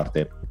 soprattutto nella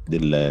parte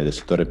del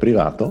settore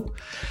privato,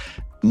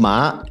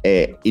 ma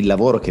il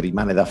lavoro che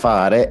rimane da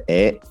fare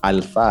è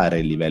alzare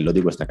il livello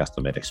di questa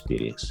customer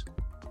experience.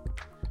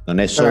 Non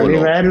è solo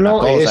una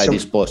cosa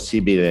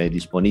è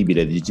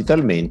disponibile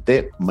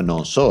digitalmente, ma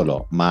non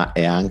solo, ma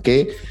è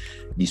anche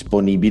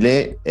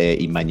disponibile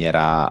in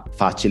maniera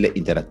facile,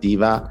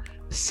 interattiva,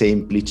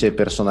 semplice,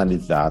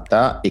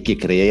 personalizzata e che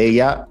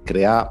crea,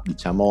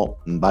 diciamo,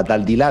 vada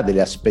al di là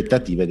delle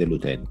aspettative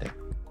dell'utente.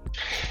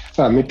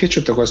 Mi è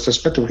piaciuto questo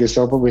aspetto perché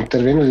stavo proprio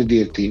intervenendo di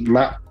dirti,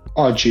 ma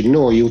oggi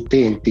noi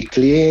utenti,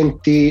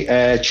 clienti,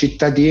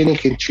 cittadini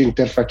che ci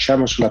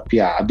interfacciamo sulla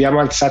PA abbiamo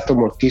alzato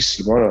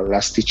moltissimo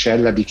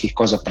l'asticella di che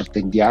cosa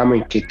pretendiamo,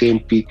 in che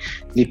tempi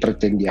li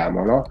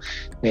pretendiamo, no?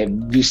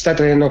 Vi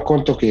state rendendo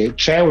conto che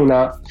c'è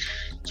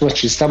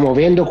ci sta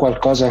muovendo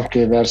qualcosa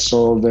anche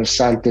verso il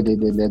versante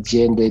delle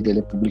aziende e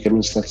delle pubbliche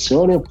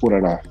amministrazioni oppure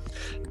no?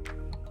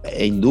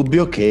 È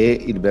indubbio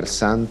che il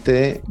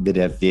versante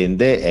delle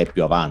aziende è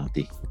più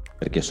avanti,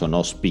 perché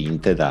sono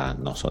spinte dal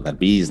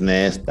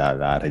business,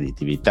 da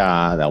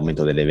redditività, da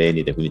aumento delle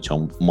vendite, quindi c'è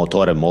un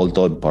motore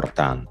molto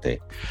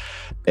importante.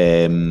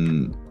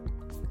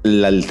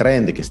 Il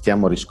trend che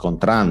stiamo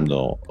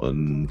riscontrando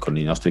con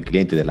i nostri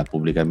clienti della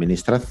pubblica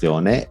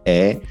amministrazione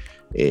è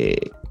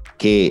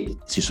che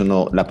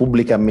la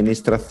pubblica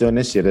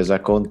amministrazione si è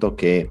resa conto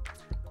che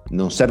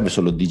non serve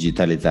solo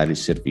digitalizzare il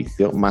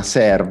servizio, ma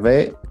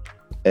serve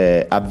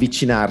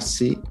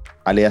avvicinarsi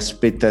alle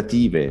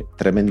aspettative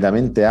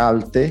tremendamente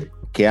alte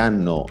che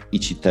hanno i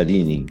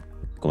cittadini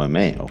come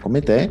me o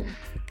come te,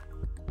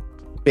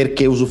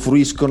 perché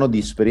usufruiscono di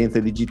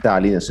esperienze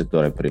digitali nel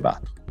settore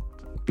privato.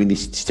 Quindi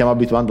ci stiamo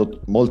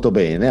abituando molto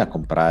bene a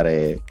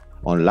comprare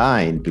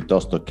online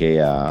piuttosto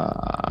che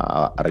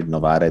a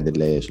rinnovare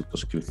delle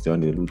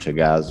sottoscrizioni di luce,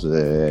 gas,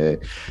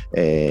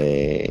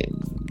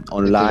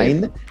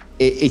 online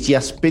e ci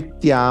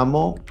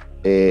aspettiamo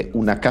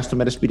una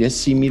customer experience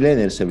simile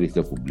nel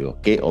servizio pubblico,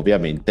 che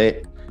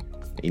ovviamente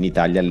in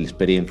Italia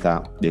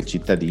l'esperienza del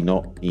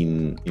cittadino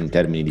in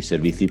termini di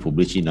servizi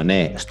pubblici non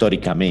è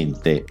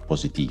storicamente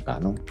positiva,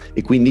 no?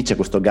 E quindi c'è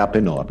questo gap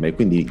enorme,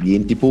 quindi gli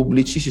enti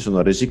pubblici si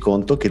sono resi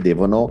conto che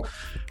devono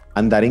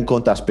andare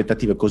incontro a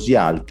aspettative così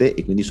alte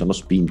e quindi sono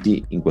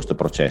spinti in questo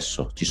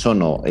processo. Ci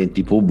sono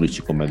enti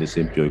pubblici come ad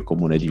esempio il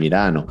Comune di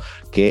Milano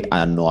che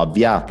hanno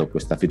avviato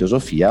questa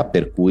filosofia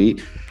per cui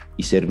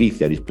i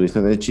servizi a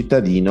disposizione del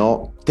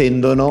cittadino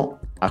tendono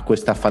a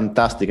questa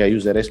fantastica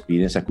user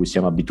experience a cui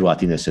siamo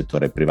abituati nel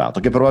settore privato,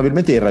 che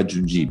probabilmente è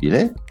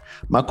irraggiungibile,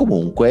 ma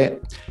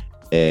comunque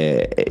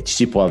ci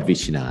si può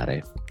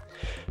avvicinare.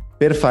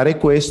 Per fare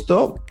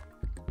questo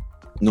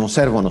non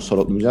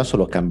bisogna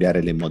solo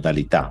cambiare le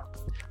modalità,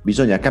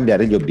 bisogna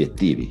cambiare gli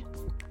obiettivi.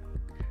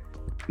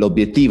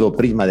 L'obiettivo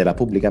prima della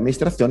pubblica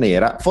amministrazione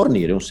era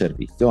fornire un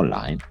servizio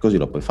online, così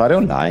lo puoi fare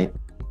online.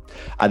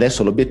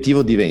 Adesso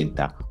l'obiettivo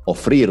diventa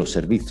offrire un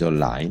servizio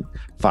online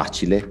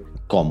facile,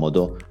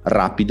 comodo,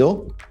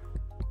 rapido,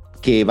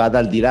 che vada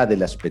al di là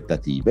delle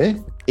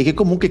aspettative e che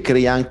comunque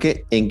crei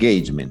anche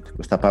engagement,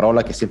 questa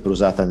parola che è sempre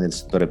usata nel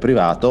settore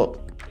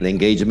privato,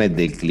 l'engagement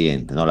del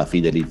cliente, no? La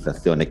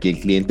fidelizzazione, che il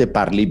cliente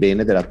parli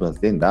bene della tua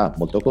azienda,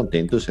 molto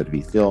contento, il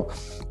servizio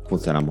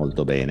funziona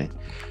molto bene.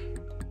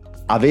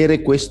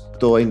 Avere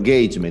questo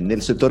engagement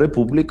nel settore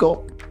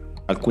pubblico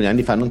alcuni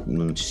anni fa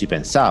non ci si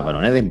pensava,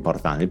 non era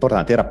importante,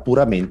 l'importante era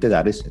puramente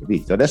dare il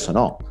servizio. Adesso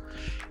no,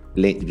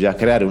 bisogna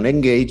creare un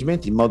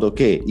engagement in modo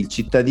che il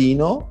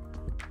cittadino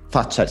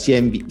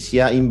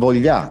sia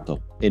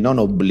invogliato e non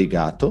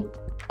obbligato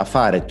a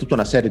fare tutta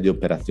una serie di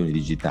operazioni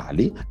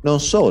digitali, non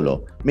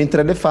solo,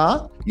 mentre le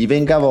fa gli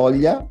venga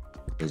voglia,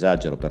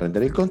 esagero per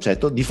rendere il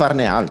concetto, di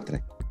farne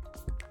altre.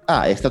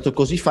 È stato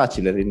così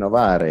facile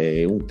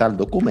rinnovare un tal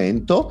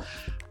documento,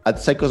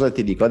 sai cosa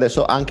ti dico?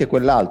 Adesso anche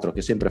quell'altro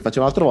che sempre facevo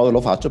in un altro modo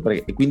lo faccio,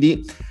 e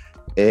quindi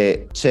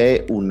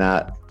c'è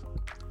una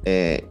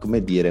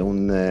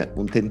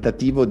un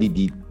tentativo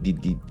di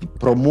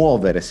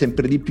promuovere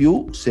sempre di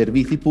più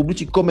servizi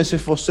pubblici come se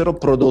fossero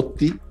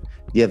prodotti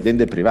di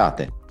aziende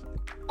private,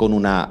 con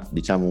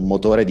un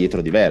motore dietro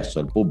diverso.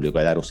 Il pubblico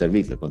è dare un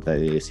servizio,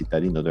 il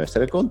cittadino deve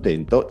essere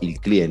contento, il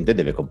cliente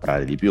deve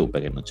comprare di più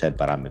perché non c'è il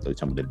parametro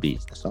del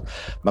business, no?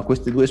 Ma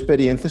queste due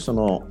esperienze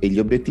e gli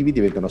obiettivi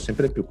diventano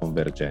sempre più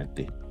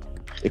convergenti,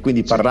 e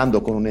quindi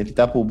parlando con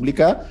un'entità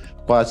pubblica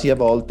quasi a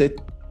volte,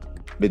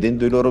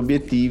 vedendo i loro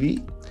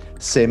obiettivi,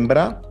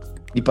 sembra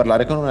di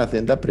parlare con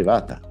un'azienda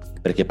privata,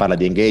 perché parla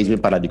di engagement,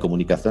 parla di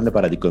comunicazione,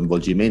 parla di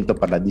coinvolgimento,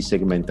 parla di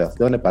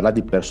segmentazione, parla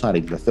di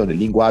personalizzazione,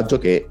 linguaggio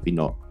che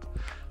fino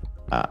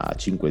a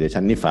 5-10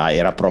 anni fa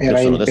era proprio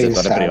solo del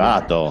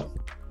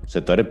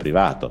settore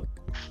privato.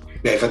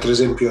 Hai fatto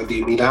l'esempio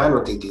di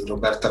Milano, di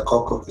Roberta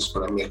Cocco, che è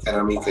una mia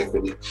cara amica, e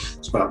quindi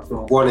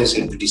un buon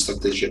esempio di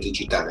strategia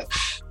digitale.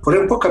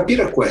 Vorrei un po'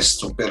 capire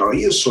questo, però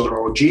io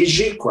sono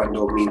Gigi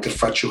quando mi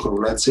interfaccio con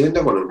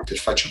un'azienda, quando mi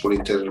interfaccio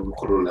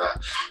con una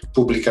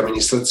pubblica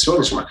amministrazione,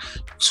 insomma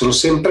sono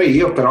sempre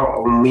io, però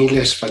ho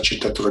 1000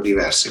 sfaccettature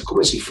diverse.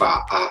 Come si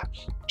fa a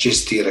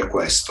gestire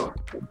questo?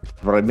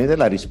 Probabilmente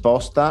la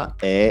risposta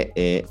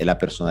è la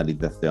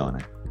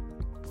personalizzazione.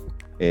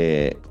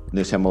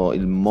 Noi siamo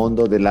il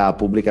mondo della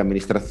pubblica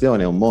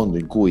amministrazione, è un mondo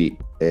in cui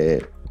è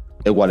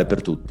uguale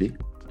per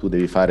tutti. Tu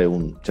devi fare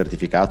un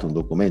certificato, un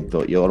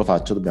documento, io lo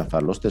faccio, dobbiamo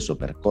fare lo stesso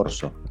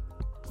percorso.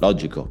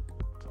 Logico,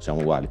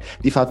 siamo uguali.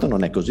 Di fatto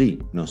non è così,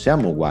 non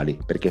siamo uguali,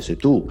 perché se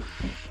tu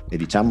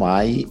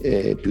hai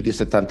più di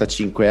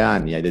 75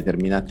 anni, hai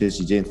determinate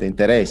esigenze e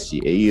interessi,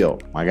 e io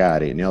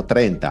magari ne ho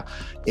 30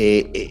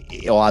 e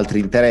ho altri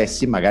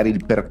interessi, magari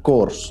il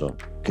percorso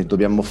che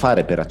dobbiamo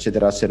fare per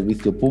accedere al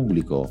servizio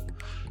pubblico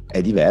è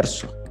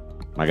diverso.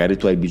 Magari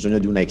tu hai bisogno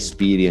di una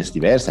experience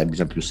diversa, hai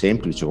bisogno più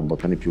semplice, con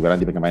bottoni più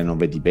grandi perché magari non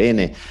vedi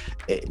bene,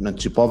 non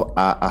ci può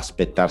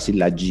aspettarsi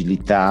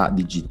l'agilità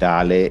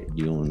digitale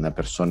di una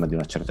persona di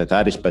una certa età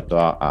rispetto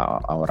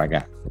a un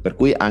ragazzo. Per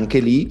cui anche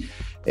lì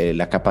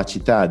la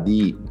capacità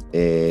di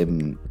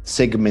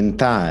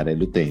segmentare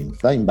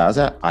l'utenza in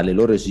base alle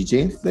loro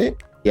esigenze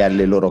e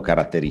alle loro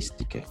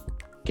caratteristiche,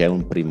 che è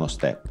un primo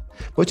step.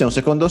 Poi c'è un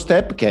secondo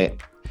step che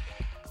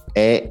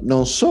è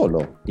non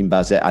solo in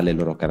base alle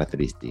loro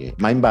caratteristiche,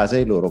 ma in base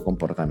ai loro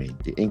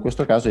comportamenti, e in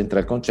questo caso entra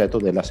il concetto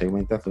della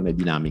segmentazione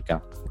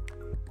dinamica.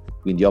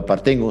 Quindi io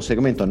appartengo a un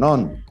segmento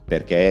non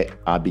perché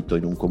abito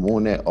in un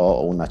comune o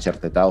ho una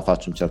certa età o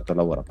faccio un certo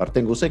lavoro,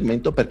 appartengo a un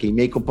segmento perché i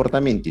miei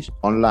comportamenti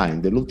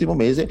online dell'ultimo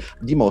mese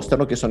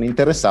dimostrano che sono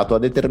interessato a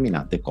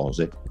determinate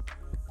cose,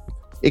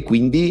 e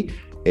quindi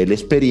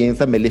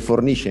l'esperienza me le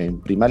fornisce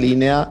in prima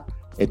linea,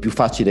 è più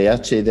facile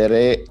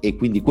accedere, e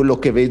quindi quello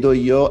che vedo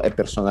io è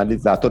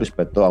personalizzato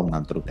rispetto a un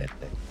altro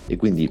utente, e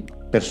quindi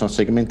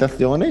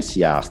segmentazione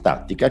sia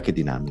statica che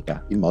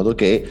dinamica, in modo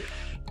che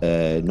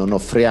non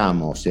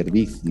offriamo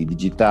servizi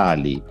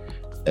digitali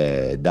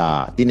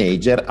da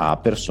teenager a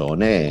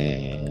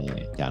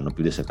persone che hanno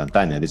più di 70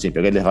 anni, ad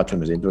esempio, che le faccio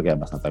un esempio che è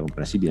abbastanza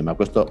comprensibile, ma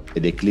questo è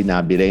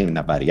declinabile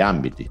in vari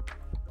ambiti.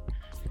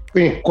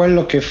 Quindi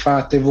quello che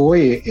fate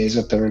voi è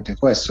esattamente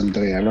questo,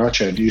 Andrea, no?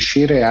 Cioè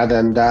riuscire ad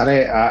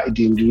andare ad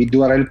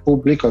individuare il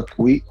pubblico a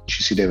cui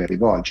ci si deve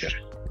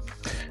rivolgere.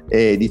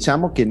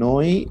 Diciamo che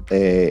noi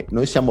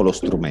siamo lo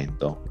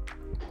strumento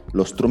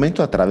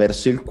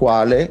attraverso il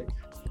quale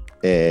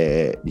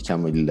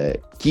diciamo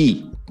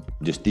chi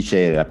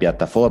gestisce la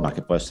piattaforma,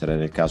 che può essere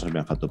nel caso che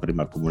abbiamo fatto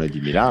prima il Comune di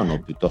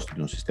Milano, piuttosto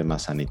di un sistema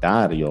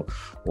sanitario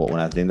o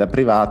un'azienda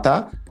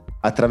privata,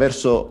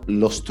 attraverso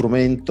lo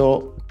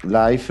strumento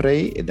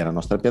Liferay e della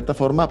nostra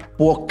piattaforma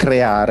può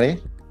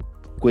creare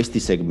questi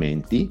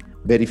segmenti,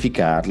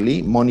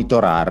 verificarli,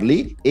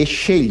 monitorarli e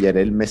scegliere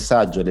il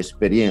messaggio,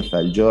 l'esperienza,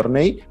 il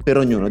journey per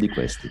ognuno di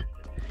questi.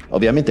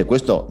 Ovviamente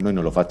questo noi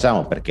non lo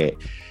facciamo perché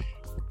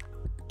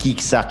chi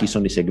sa chi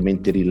sono i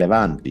segmenti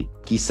rilevanti,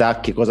 chi sa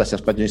che cosa si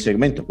aspetta di un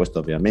segmento, questo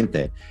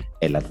ovviamente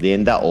è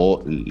l'azienda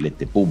o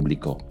l'ente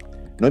pubblico.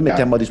 Noi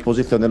mettiamo a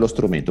disposizione lo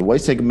strumento. Vuoi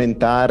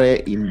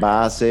segmentare in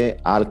base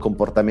al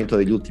comportamento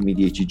degli ultimi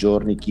 10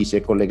 giorni chi si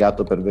è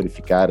collegato per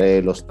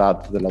verificare lo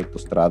stato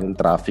dell'autostrada, il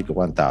traffico,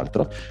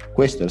 quant'altro?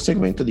 Questo è il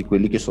segmento di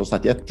quelli che sono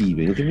stati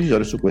attivi negli ultimi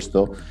giorni su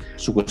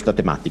questa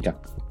tematica.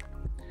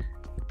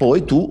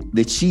 Poi tu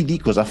decidi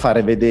cosa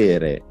fare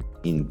vedere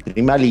in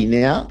prima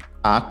linea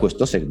a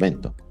questo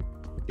segmento.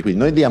 E quindi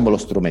noi diamo lo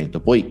strumento,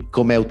 poi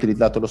come è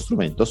utilizzato lo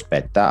strumento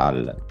spetta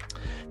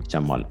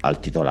al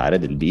titolare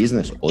del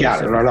business o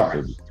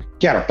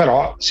Chiaro,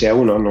 però se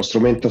uno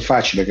strumento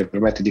facile che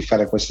permette di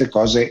fare queste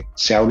cose,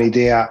 se ha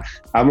un'idea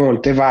a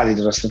monte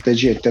valida, una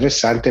strategia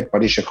interessante,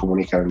 poi riesce a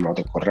comunicare in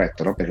modo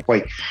corretto, no? Perché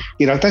poi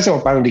in realtà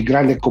stiamo parlando di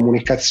grande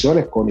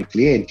comunicazione con i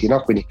clienti,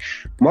 no? Quindi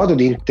modo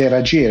di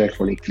interagire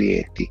con i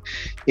clienti.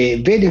 E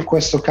vedi in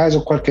questo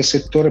caso qualche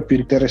settore più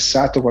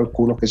interessato,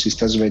 qualcuno che si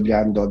sta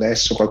svegliando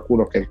adesso,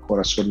 qualcuno che è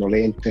ancora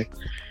sonnolente?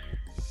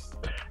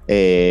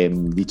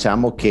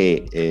 Diciamo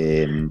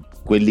che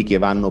quelli che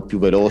vanno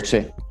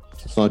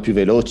sono più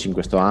veloci in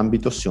questo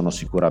ambito sono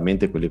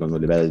sicuramente quelli con un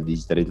livello di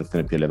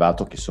digitalizzazione più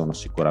elevato, che sono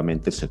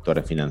sicuramente il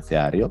settore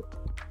finanziario,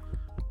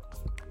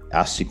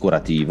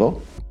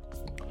 assicurativo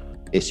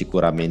e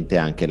sicuramente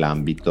anche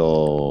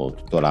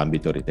tutto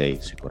l'ambito retail,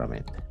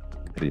 sicuramente.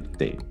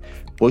 Retail.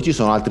 Poi ci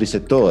sono altri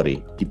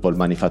settori, tipo il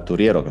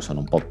manifatturiero, che sono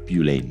un po'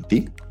 più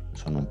lenti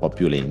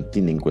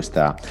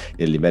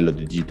nel livello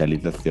di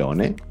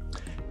digitalizzazione.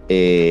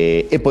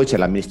 E poi c'è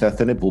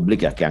l'amministrazione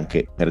pubblica, che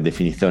anche per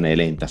definizione è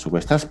lenta su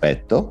questo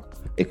aspetto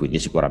e quindi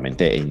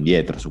sicuramente è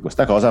indietro su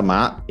questa cosa,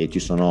 ma ci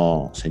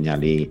sono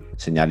segnali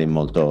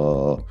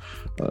molto,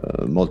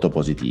 molto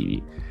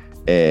positivi.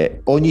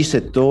 Ogni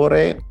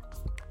settore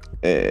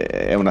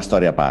è una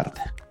storia a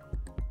parte,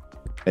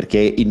 perché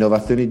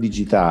innovazioni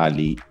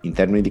digitali in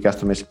termini di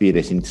customer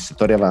experience in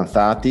settori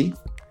avanzati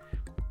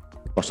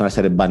possono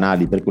essere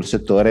banali per quel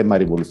settore ma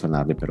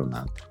rivoluzionarli per un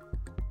altro.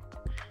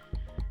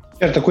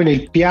 Certo, quindi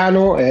il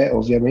piano è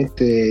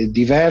ovviamente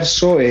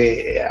diverso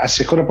e a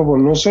seconda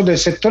proprio non solo del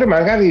settore, ma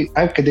magari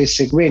anche dei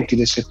segmenti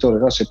del settore,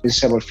 no? Se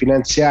pensiamo al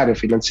finanziario,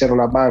 finanziare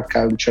una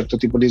banca ha un certo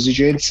tipo di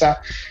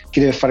esigenza, chi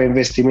deve fare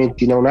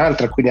investimenti in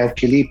un'altra, quindi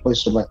anche lì poi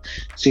insomma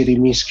si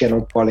rimischiano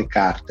un po' le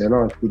carte,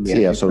 no? Quindi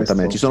sì,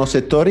 assolutamente. Ci sono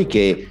settori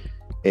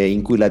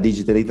in cui la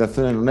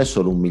digitalizzazione non è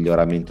solo un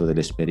miglioramento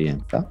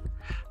dell'esperienza,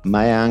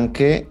 ma è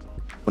anche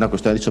una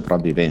questione di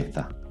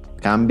sopravvivenza.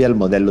 Cambia il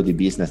modello di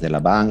business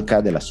della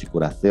banca,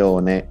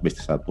 dell'assicurazione,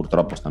 questi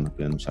purtroppo stanno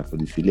aprendo un sacco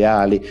di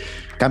filiali,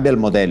 cambia il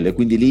modello e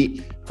quindi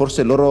lì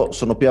forse loro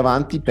sono più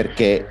avanti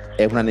perché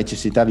è una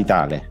necessità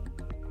vitale.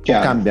 O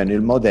cambiano il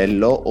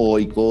modello o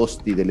i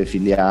costi delle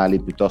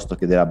filiali piuttosto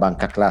che della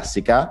banca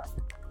classica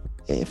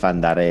e li fa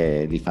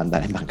andare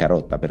in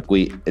bancarotta, per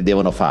cui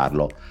devono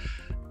farlo.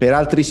 Per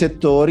altri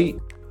settori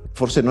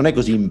forse non è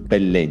così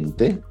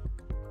impellente,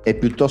 è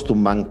piuttosto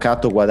un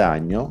mancato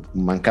guadagno,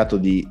 un mancato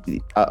di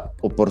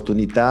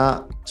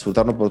opportunità,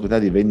 sfruttare un'opportunità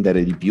di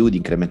vendere di più, di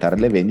incrementare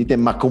le vendite,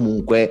 ma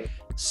comunque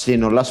se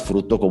non la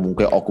sfrutto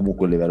comunque ho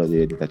comunque un livello di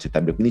vendita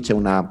accettabile, quindi c'è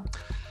una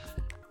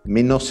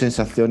meno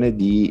sensazione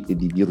di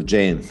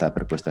urgenza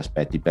per questi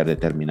aspetti, per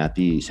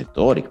determinati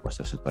settori, che può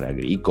essere il settore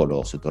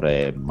agricolo,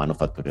 settore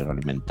manufatturiero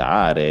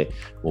alimentare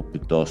o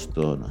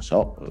piuttosto, non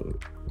so,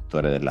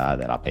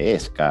 della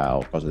pesca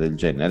o cose del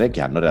genere, che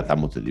hanno realtà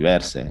molto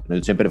diverse.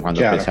 Noi sempre quando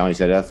pensiamo di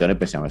digitalizzazione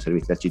pensiamo ai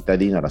servizi al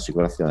cittadino,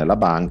 all'assicurazione della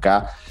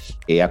banca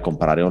e a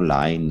comprare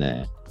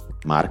online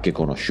marche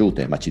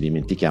conosciute, ma ci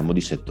dimentichiamo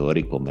di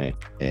settori come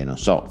non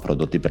so,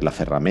 prodotti per la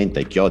ferramenta,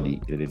 i chiodi,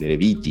 le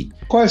viti,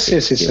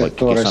 qualsiasi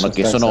settore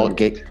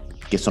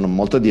che sono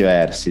molto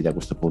diversi da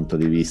questo punto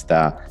di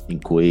vista, in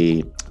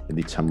cui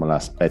diciamo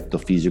l'aspetto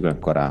fisico è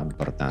ancora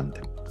importante.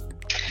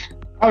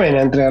 Va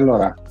bene Andrea,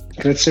 allora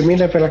grazie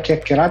mille per la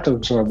chiacchierata,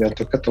 insomma abbiamo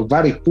toccato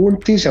vari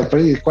punti, siamo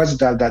partiti quasi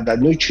da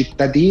noi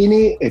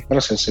cittadini, e però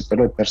siamo sempre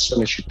noi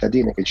persone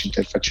cittadine che ci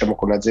interfacciamo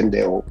con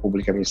aziende o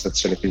pubbliche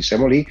amministrazioni, quindi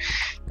siamo lì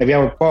e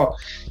abbiamo un po'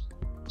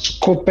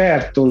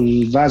 scoperto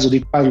il vaso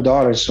di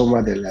Pandora,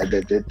 insomma,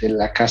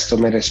 della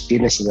customer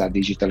experience, della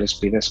digital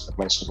experience, che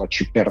ormai insomma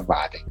ci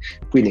pervade.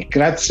 Quindi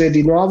grazie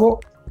di nuovo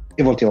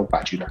e voltiamo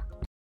pagina.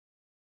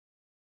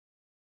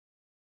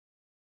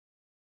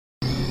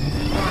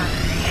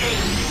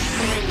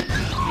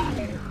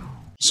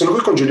 Sono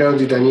qui con Giuliano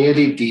Di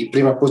Danieli di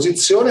Prima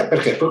Posizione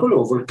perché poi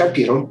volevo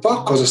capire un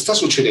po' cosa sta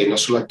succedendo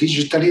sulla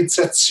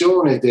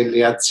digitalizzazione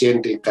delle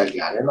aziende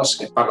italiane. No?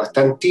 Se ne parla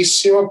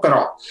tantissimo,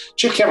 però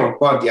cerchiamo un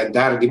po'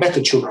 di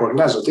metterci un po' il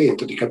naso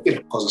dentro, di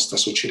capire cosa sta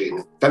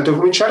succedendo. Tanto per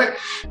cominciare,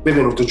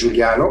 benvenuto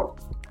Giuliano.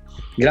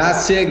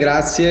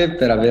 Grazie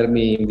per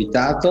avermi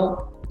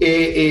invitato.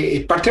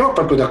 E partiamo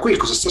proprio da qui,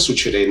 cosa sta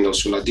succedendo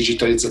sulla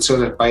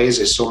digitalizzazione del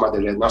paese, insomma,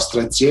 delle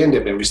nostre aziende.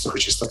 Abbiamo visto che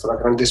c'è stata una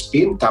grande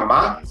spinta,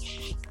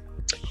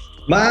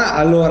 Ma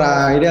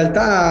allora, in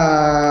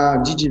realtà,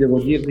 Gigi, devo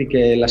dirti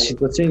che la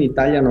situazione in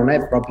Italia non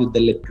è proprio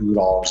delle più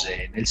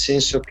rosee, nel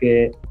senso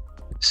che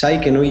sai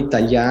che noi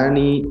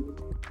italiani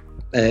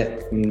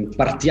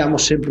partiamo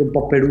sempre un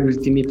po' per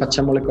ultimi,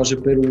 facciamo le cose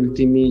per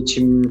ultimi,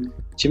 ci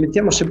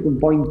mettiamo sempre un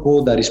po' in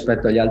coda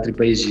rispetto agli altri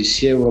paesi,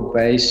 sia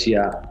europei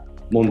sia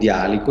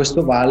mondiali.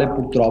 Questo vale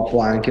purtroppo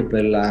anche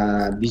per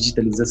la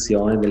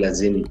digitalizzazione delle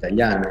aziende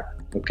italiane.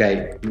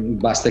 Ok,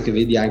 basta che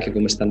vedi anche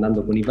come sta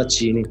andando con i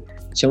vaccini,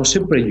 siamo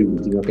sempre gli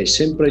ultimi, ok,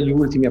 sempre gli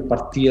ultimi a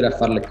partire a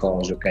fare le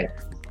cose, ok.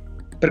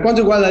 Per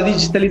quanto riguarda la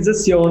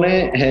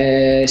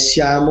digitalizzazione,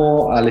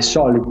 siamo alle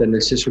solite,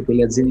 nel senso che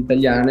le aziende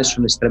italiane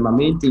sono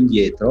estremamente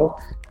indietro,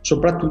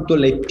 soprattutto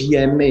le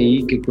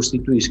PMI che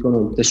costituiscono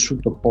il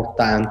tessuto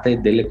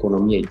portante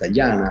dell'economia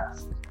italiana.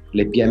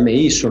 Le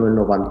PMI sono il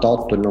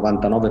 98, il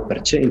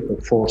 99%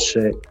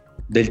 forse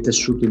del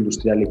tessuto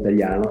industriale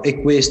italiano,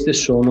 e queste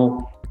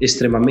sono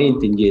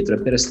estremamente indietro,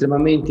 e per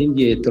estremamente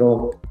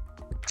indietro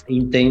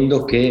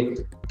intendo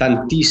che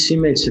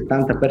tantissime, il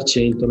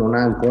 70%, non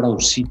ha ancora un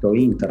sito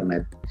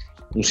internet,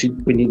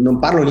 quindi non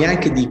parlo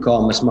neanche di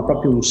e-commerce, ma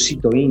proprio un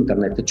sito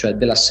internet, cioè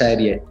della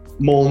serie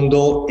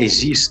mondo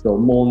esisto,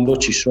 mondo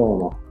ci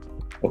sono,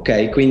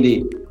 ok?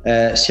 Quindi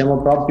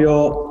siamo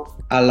proprio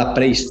alla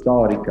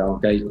preistorica,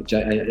 ok?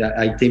 Cioè,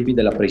 ai tempi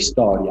della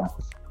preistoria.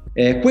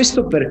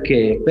 Questo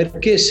perché?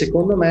 Perché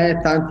secondo me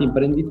tanti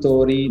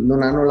imprenditori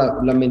non hanno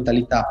la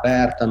mentalità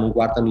aperta, non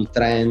guardano i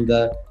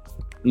trend,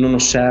 non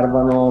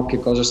osservano che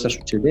cosa sta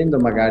succedendo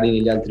magari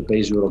negli altri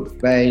paesi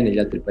europei, negli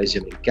altri paesi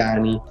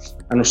americani,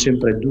 hanno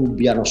sempre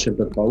dubbi, hanno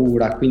sempre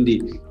paura,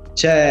 quindi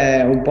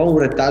c'è un po' un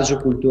retaggio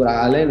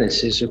culturale, nel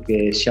senso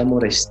che siamo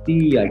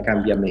restii al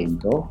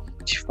cambiamento,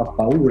 ci fa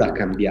paura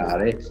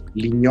cambiare,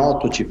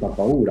 l'ignoto ci fa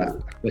paura, a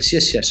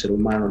qualsiasi essere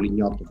umano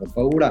l'ignoto fa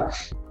paura,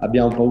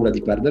 abbiamo paura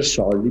di perdere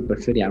soldi,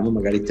 preferiamo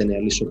magari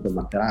tenerli sotto il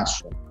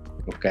materasso,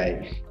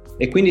 ok?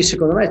 E quindi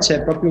secondo me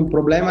c'è proprio un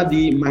problema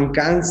di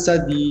mancanza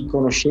di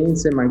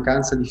conoscenze,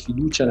 mancanza di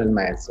fiducia nel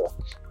mezzo.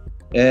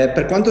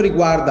 Per quanto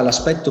riguarda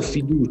l'aspetto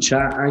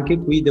fiducia, anche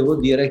qui devo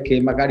dire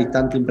che magari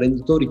tanti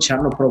imprenditori ci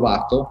hanno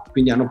provato,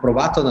 quindi hanno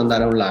provato ad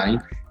andare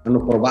online,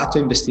 hanno provato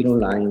a investire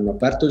online, hanno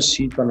aperto il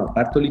sito, hanno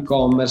aperto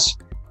l'e-commerce,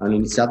 hanno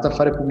iniziato a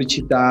fare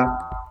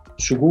pubblicità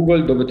su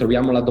Google, dove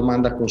troviamo la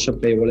domanda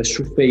consapevole,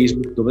 su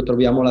Facebook, dove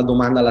troviamo la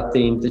domanda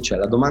latente, cioè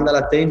la domanda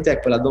latente è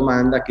quella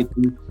domanda che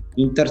tu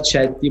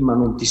intercetti ma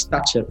non ti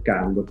sta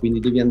cercando, quindi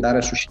devi andare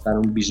a suscitare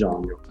un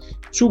bisogno.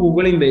 Su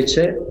Google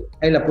invece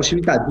hai la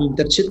possibilità di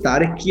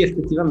intercettare chi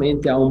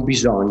effettivamente ha un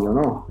bisogno,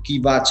 no? Chi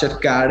va a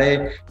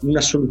cercare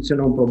una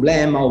soluzione a un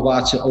problema o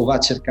va a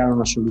cercare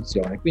una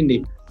soluzione.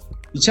 Quindi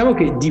diciamo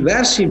che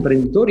diversi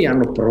imprenditori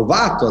hanno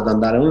provato ad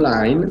andare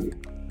online,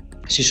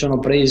 si sono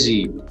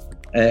presi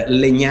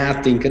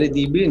legnate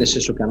incredibili, nel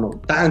senso che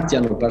tanti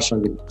hanno perso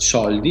anche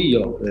soldi.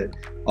 Io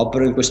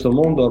opero in questo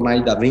mondo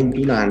ormai da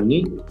 21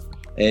 anni,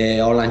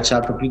 ho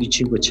lanciato più di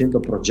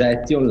 500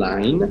 progetti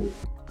online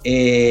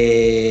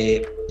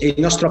e il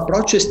nostro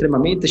approccio è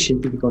estremamente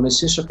scientifico, nel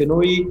senso che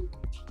noi,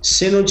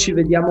 se non ci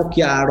vediamo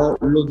chiaro,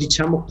 lo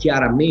diciamo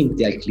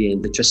chiaramente al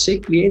cliente, cioè se il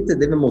cliente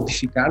deve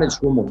modificare il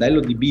suo modello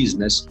di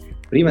business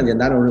prima di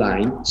andare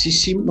online,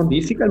 si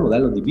modifica il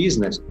modello di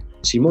business,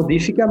 si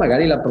modifica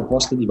magari la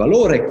proposta di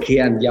valore che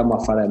andiamo a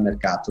fare al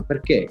mercato.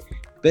 Perché?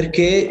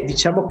 Perché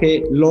diciamo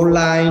che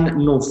l'online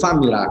non fa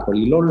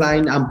miracoli,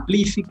 l'online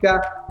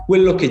amplifica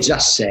quello che già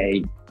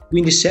sei.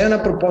 Quindi se è una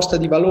proposta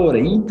di valore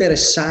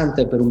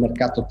interessante per un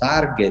mercato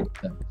target,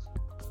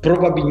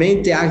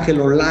 probabilmente anche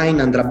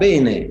l'online andrà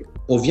bene.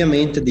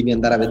 Ovviamente devi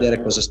andare a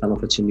vedere cosa stanno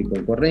facendo i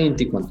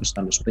concorrenti, quanto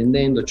stanno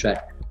spendendo, cioè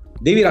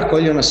devi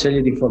raccogliere una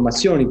serie di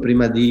informazioni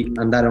prima di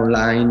andare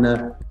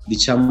online,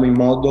 diciamo in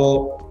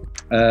modo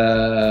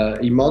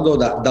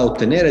da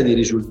ottenere dei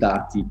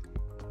risultati.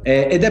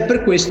 Ed è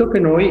per questo che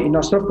noi, il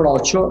nostro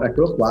approccio,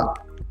 eccolo qua,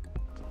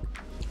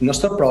 il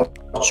nostro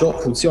approccio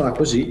funziona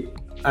così: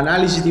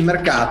 analisi di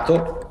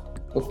mercato,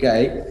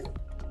 ok?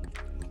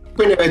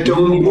 Quindi avete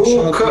un book,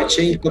 sono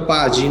 200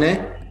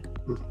 pagine,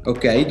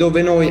 ok,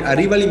 dove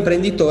arriva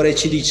l'imprenditore e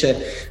ci dice: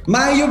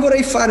 ma io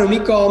vorrei fare un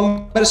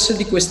e-commerce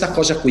di questa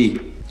cosa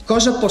qui,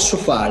 cosa posso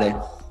fare?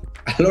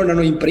 Allora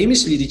noi in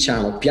primis gli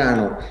diciamo: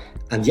 piano,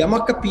 andiamo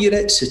a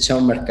capire se c'è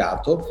un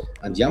mercato,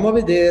 andiamo a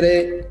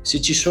vedere se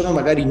ci sono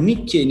magari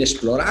nicchie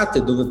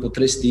inesplorate dove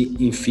potresti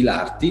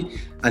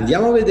infilarti,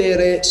 andiamo a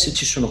vedere se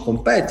ci sono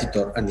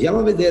competitor, andiamo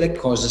a vedere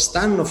cosa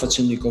stanno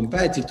facendo i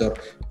competitor,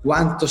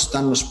 quanto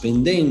stanno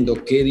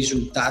spendendo, che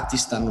risultati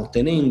stanno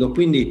ottenendo.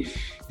 Quindi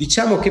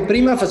diciamo che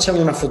prima facciamo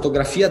una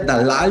fotografia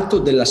dall'alto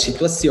della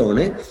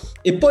situazione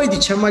e poi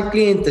diciamo al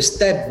cliente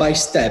step by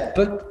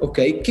step,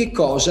 ok, che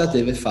cosa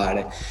deve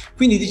fare.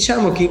 Quindi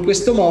diciamo che in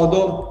questo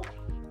modo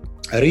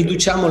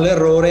riduciamo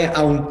l'errore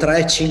a un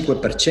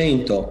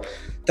 3-5%.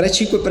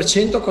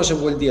 3-5% cosa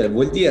vuol dire?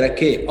 Vuol dire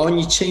che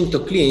ogni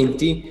 100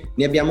 clienti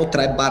ne abbiamo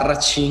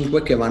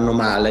 3-5 che vanno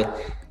male.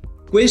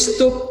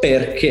 Questo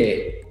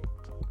perché?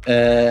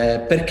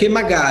 Perché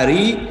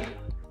magari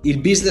il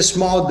business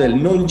model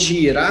non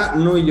gira,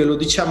 noi glielo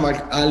diciamo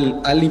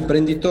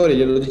all'imprenditore,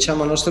 glielo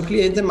diciamo al nostro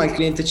cliente, ma il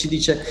cliente ci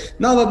dice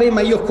no vabbè, ma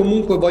io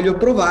comunque voglio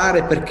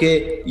provare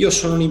perché io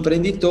sono un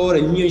imprenditore,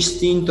 il mio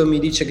istinto mi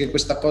dice che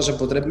questa cosa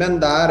potrebbe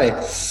andare.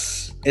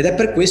 Ed è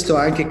per questo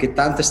anche che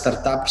tante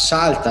startup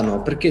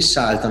saltano. Perché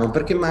saltano?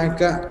 Perché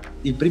manca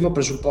il primo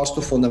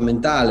presupposto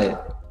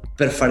fondamentale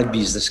per fare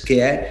business,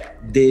 che è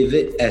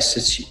deve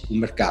esserci un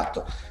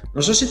mercato.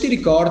 Non so se ti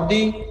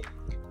ricordi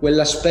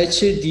quella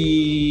specie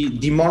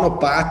di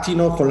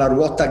monopattino con la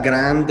ruota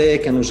grande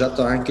che hanno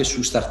usato anche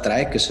su Star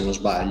Trek, se non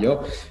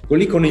sbaglio,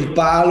 quelli con il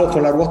palo,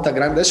 con la ruota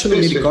grande, adesso non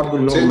mi ricordo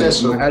il nome,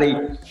 magari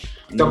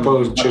dopo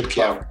lo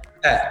cerchiamo.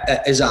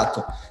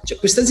 Esatto, cioè,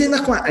 questa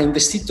azienda qua ha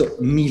investito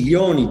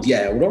milioni di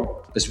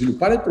euro per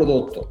sviluppare il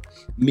prodotto,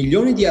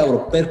 milioni di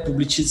euro per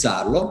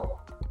pubblicizzarlo,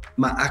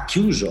 ma ha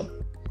chiuso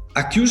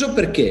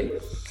perché?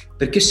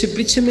 Perché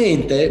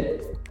semplicemente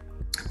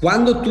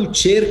quando tu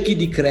cerchi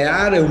di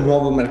creare un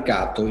nuovo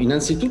mercato,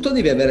 innanzitutto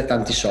devi avere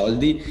tanti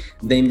soldi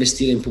da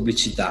investire in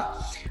pubblicità,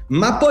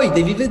 ma poi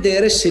devi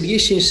vedere se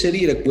riesci a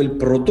inserire quel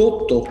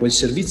prodotto, quel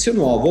servizio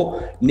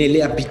nuovo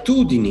nelle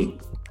abitudini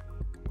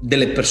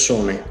delle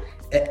persone.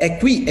 È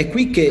qui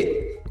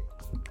che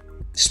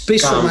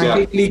spesso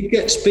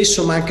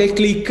manca il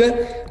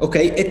click, ok?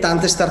 E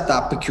tante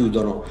startup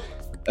chiudono.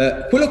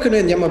 Quello che noi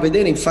andiamo a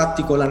vedere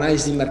infatti con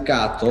l'analisi di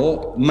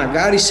mercato,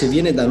 magari se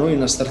viene da noi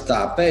una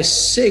startup, è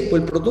se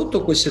quel prodotto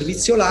o quel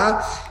servizio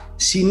là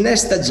si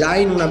innesta già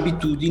in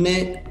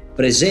un'abitudine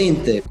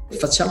presente.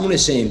 Facciamo un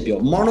esempio: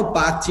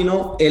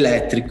 monopattino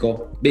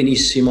elettrico,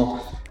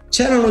 benissimo.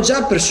 C'erano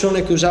già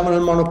persone che usavano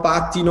il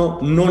monopattino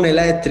non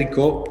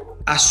elettrico?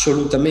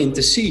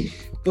 Assolutamente sì.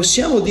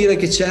 Possiamo dire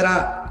che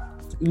c'era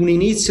un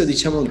inizio,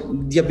 diciamo,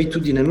 di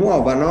abitudine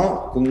nuova,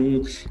 no?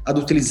 Ad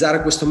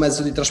utilizzare questo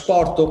mezzo di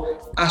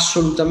trasporto?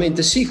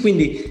 Assolutamente sì.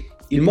 Quindi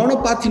il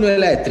monopattino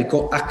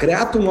elettrico ha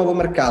creato un nuovo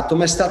mercato,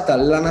 ma è stata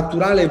la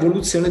naturale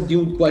evoluzione di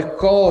un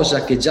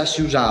qualcosa che già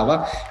si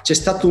usava, c'è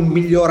stato un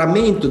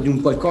miglioramento di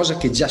un qualcosa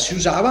che già si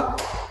usava,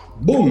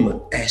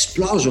 boom, è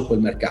esploso quel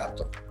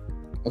mercato.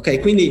 Ok,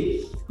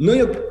 quindi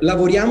noi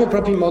lavoriamo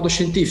proprio in modo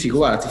scientifico.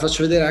 Guarda, ti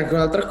faccio vedere anche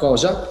un'altra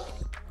cosa.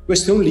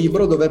 Questo è un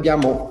libro dove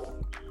abbiamo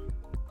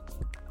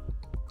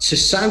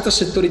 60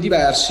 settori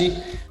diversi,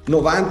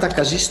 90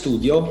 casi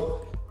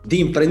studio di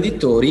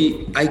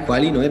imprenditori ai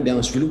quali noi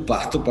abbiamo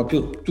sviluppato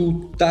proprio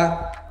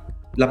tutta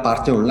la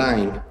parte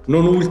online.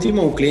 Non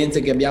ultimo, un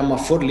cliente che abbiamo a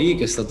Forlì,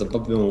 che è stato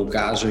proprio un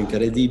caso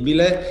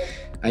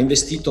incredibile, ha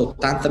investito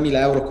 80.000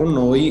 euro con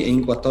noi e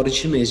in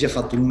 14 mesi ha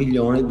fatto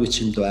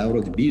 1.200.000 euro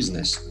di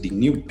business, di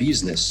new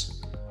business,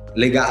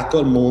 legato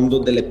al mondo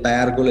delle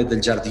pergole, del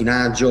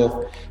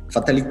giardinaggio.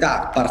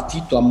 Fatalità,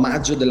 partito a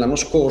maggio dell'anno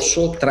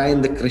scorso,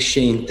 trend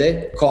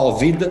crescente,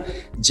 Covid,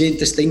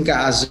 gente sta in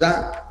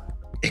casa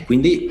e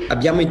quindi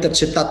abbiamo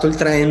intercettato il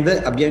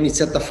trend, abbiamo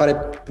iniziato a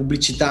fare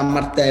pubblicità a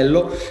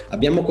martello,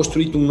 abbiamo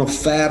costruito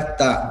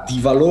un'offerta di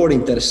valore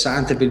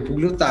interessante per il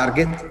pubblico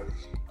target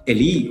e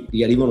lì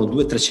gli arrivano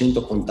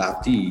 200-300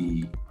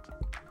 contatti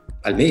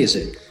al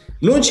mese.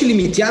 Non ci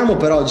limitiamo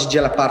però, Gigi,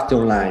 alla parte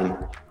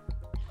online.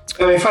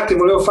 Infatti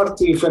volevo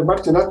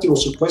fermarti un attimo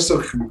su questo,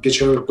 perché mi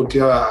piacerebbe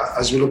continuare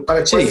a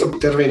sviluppare questo.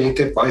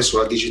 Intervenite poi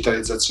sulla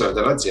digitalizzazione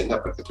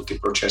dell'azienda, perché tutti i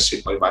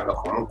processi poi vanno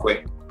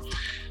comunque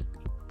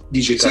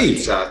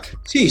digitalizzati.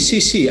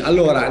 Sì.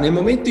 Allora, nel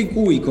momento in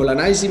cui con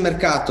l'analisi di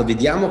mercato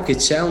vediamo che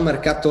c'è un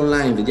mercato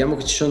online, vediamo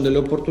che ci sono delle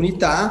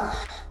opportunità,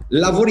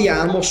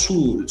 lavoriamo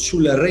sul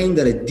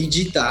rendere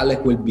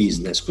digitale quel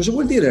business. Cosa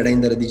vuol dire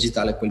rendere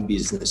digitale quel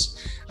business?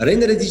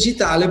 Rendere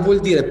digitale vuol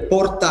dire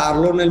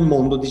portarlo nel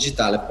mondo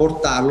digitale,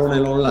 portarlo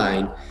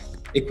nell'online.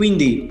 E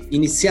quindi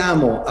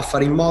iniziamo a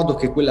fare in modo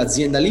che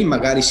quell'azienda lì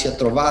magari sia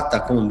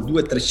trovata con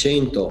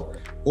 200-300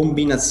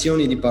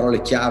 combinazioni di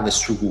parole chiave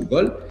su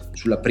Google,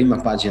 sulla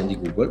prima pagina di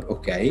Google,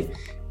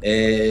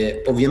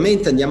 ok?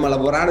 Ovviamente andiamo a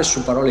lavorare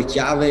su parole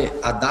chiave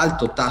ad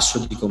alto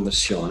tasso di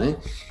conversione.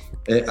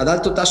 Ad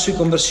alto tasso di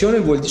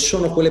conversione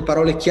sono quelle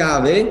parole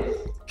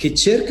chiave che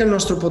cerca il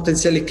nostro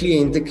potenziale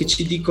cliente, che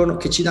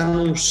ci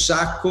danno un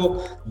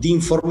sacco di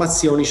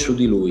informazioni su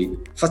di lui.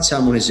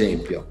 Facciamo un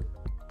esempio: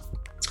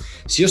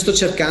 se io sto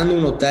cercando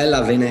un hotel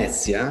a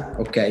Venezia,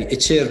 ok, e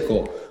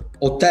cerco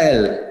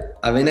hotel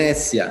a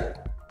Venezia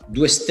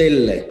 2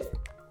 stelle,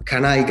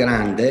 Canal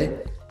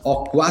Grande,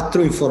 ho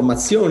 4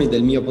 informazioni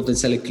del mio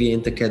potenziale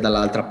cliente che è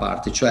dall'altra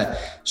parte, cioè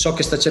so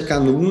che sta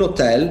cercando un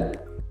hotel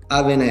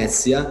a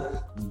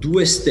Venezia,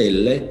 2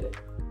 stelle,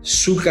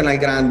 sul Canal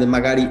Grande,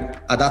 magari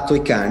adatto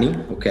ai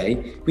cani,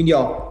 ok? Quindi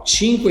ho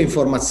 5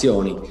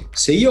 informazioni.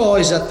 Se io ho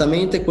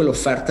esattamente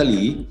quell'offerta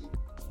lì,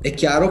 è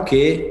chiaro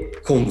che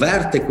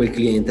converte quel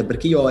cliente,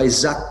 perché io ho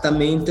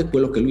esattamente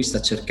quello che lui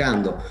sta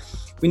cercando.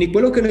 Quindi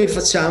quello che noi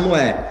facciamo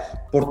è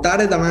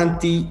portare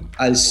davanti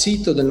al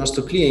sito del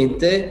nostro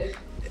cliente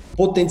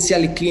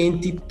potenziali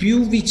clienti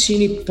più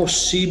vicini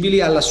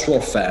possibili alla sua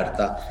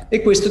offerta,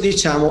 e questo,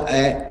 diciamo,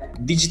 è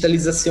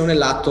digitalizzazione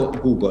lato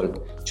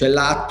Google, cioè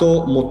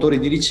lato motori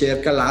di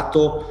ricerca,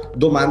 lato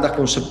domanda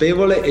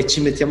consapevole, e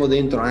ci mettiamo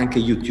dentro anche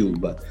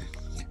YouTube.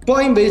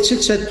 Poi invece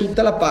c'è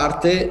tutta la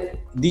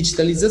parte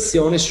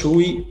digitalizzazione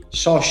sui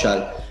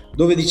social,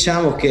 dove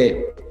diciamo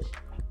che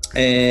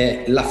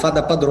la fa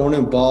da padrone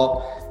un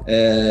po'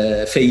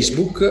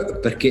 Facebook,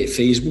 perché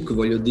Facebook,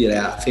 voglio dire,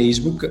 ha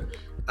Facebook,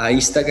 a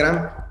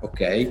Instagram,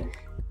 ok,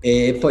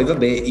 e poi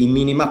vabbè, in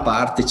minima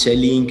parte c'è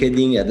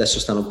LinkedIn, e adesso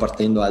stanno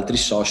partendo altri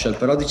social,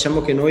 però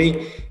diciamo che noi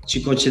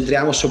ci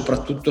concentriamo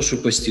soprattutto su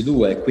questi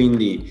 2,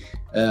 quindi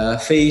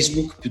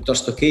Facebook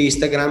piuttosto che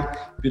Instagram,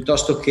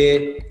 piuttosto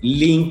che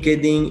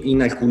LinkedIn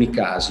in alcuni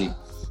casi.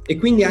 E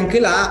quindi anche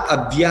là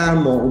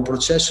abbiamo un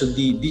processo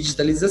di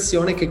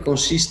digitalizzazione che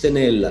consiste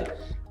nel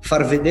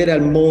far vedere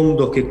al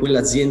mondo che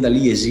quell'azienda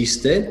lì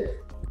esiste,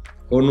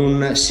 con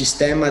un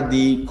sistema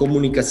di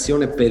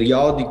comunicazione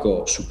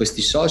periodico su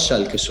questi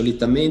social che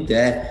solitamente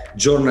è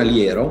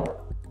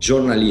giornaliero,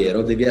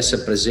 devi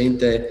essere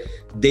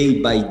presente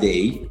day by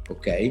day,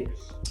 ok?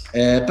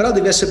 Però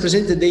devi essere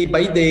presente day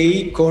by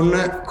day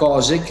con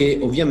cose che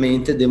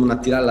ovviamente devono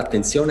attirare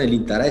l'attenzione e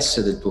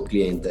l'interesse del tuo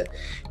cliente,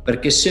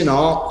 perché se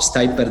no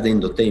stai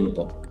perdendo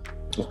tempo,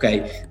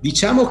 ok?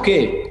 Diciamo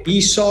che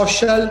i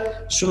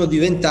social sono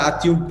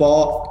diventati un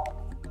po'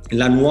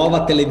 la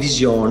nuova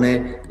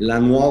televisione, la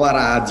nuova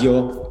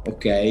radio,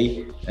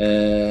 ok,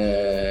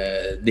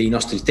 dei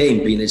nostri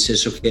tempi, nel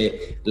senso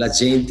che la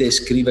gente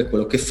scrive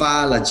quello che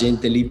fa, la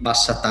gente lì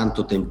passa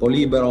tanto tempo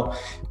libero.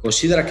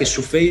 Considera che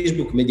su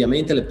Facebook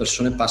mediamente le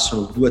persone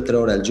passano 2-3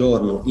 ore al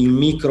giorno in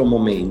micro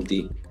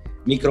momenti.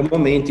 Micro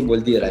momenti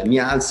vuol dire mi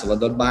alzo,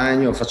 vado al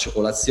bagno, faccio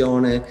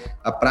colazione,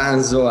 a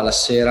pranzo, alla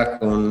sera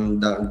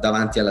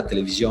davanti alla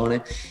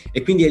televisione,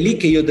 e quindi è lì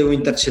che io devo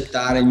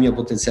intercettare il mio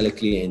potenziale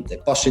cliente.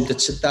 Posso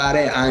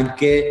intercettare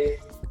anche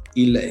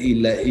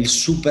il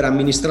super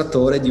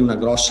amministratore di una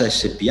grossa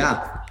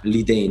SPA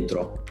lì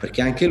dentro,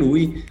 perché anche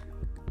lui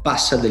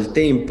passa del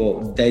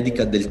tempo,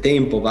 dedica del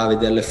tempo, va a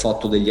vedere le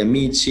foto degli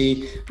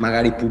amici,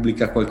 magari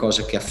pubblica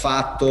qualcosa che ha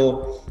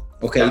fatto.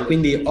 Ok,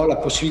 quindi ho la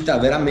possibilità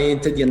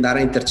veramente di andare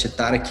a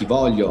intercettare chi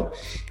voglio.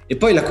 E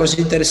poi la cosa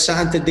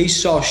interessante dei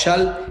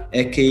social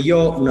è che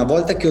io, una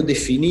volta che ho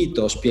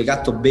definito, ho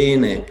spiegato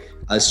bene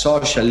al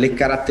social le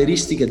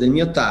caratteristiche del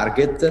mio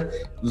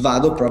target,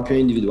 vado proprio a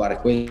individuare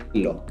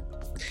quello.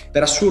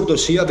 Per assurdo,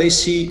 se io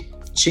avessi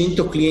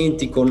 100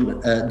 clienti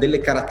con delle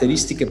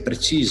caratteristiche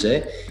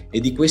precise, e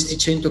di questi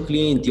 100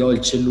 clienti ho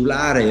il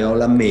cellulare e ho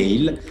la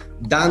mail,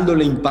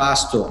 dandole in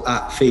pasto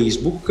a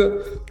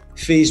Facebook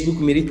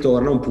mi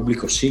ritorna un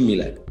pubblico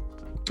simile,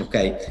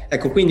 ok?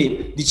 Ecco,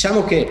 quindi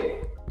diciamo che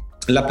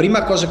la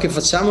prima cosa che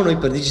facciamo noi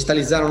per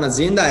digitalizzare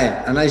un'azienda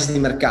è analisi di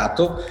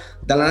mercato.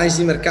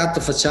 Dall'analisi di mercato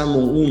facciamo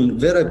un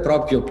vero e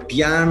proprio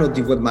piano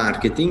di web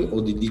marketing o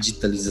di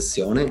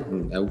digitalizzazione,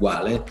 è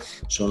uguale,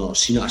 sono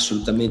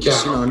assolutamente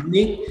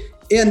sinonimi,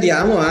 e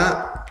andiamo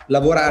a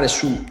lavorare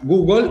su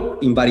Google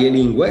in varie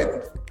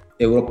lingue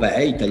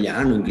europee,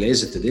 italiano,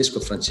 inglese, tedesco,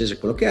 francese,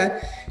 quello che è,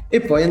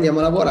 e poi andiamo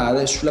a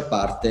lavorare sulla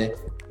parte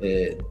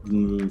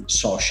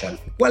social.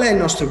 Qual è il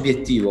nostro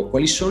obiettivo?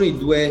 Quali sono i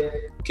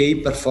 2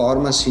 key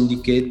performance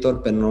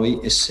indicator per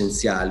noi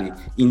essenziali,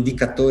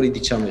 indicatori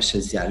diciamo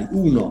essenziali?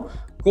 1,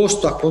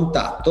 costo a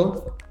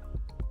contatto,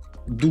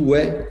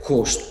 2,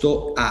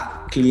 costo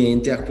a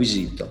cliente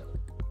acquisito,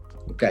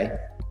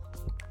 ok?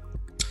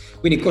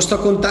 Quindi costo a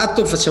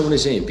contatto, facciamo un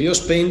esempio, io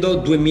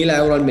spendo 2.000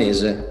 euro al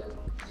mese,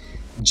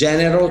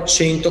 genero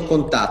 100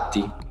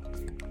 contatti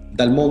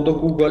dal mondo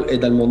Google e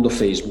dal mondo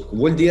Facebook,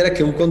 vuol dire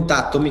che un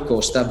contatto mi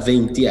costa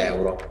 20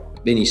 euro,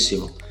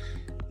 benissimo.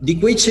 Di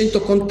quei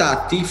 100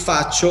 contatti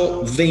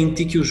faccio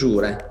 20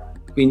 chiusure,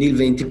 quindi il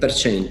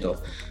 20%,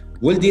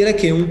 vuol dire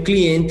che un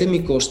cliente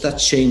mi costa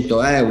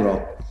 100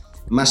 euro,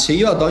 ma se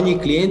io ad ogni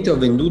cliente ho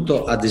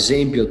venduto ad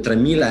esempio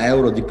 3.000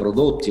 euro di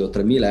prodotti o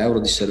 3.000 euro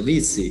di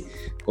servizi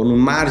con un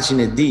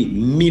margine di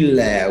 1.000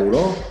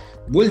 euro,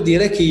 vuol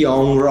dire che io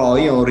ho un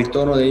ROI, ho un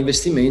ritorno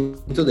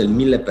dell'investimento del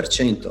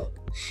 1000%.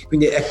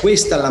 Quindi è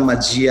questa la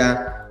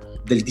magia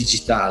del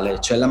digitale,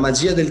 cioè la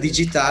magia del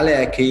digitale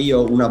è che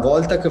io, una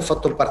volta che ho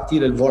fatto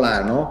partire il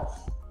volano,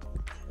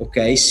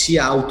 ok, si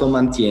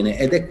automantiene,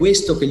 ed è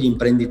questo che gli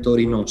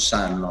imprenditori non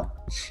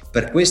sanno.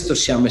 Per questo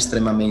siamo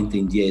estremamente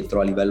indietro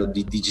a livello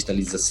di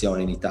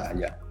digitalizzazione in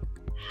Italia.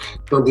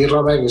 Non dirlo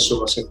a me che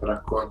insomma sempre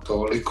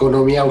racconto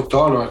l'economia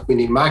autonoma,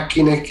 quindi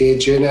macchine che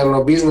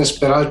generano business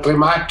per altre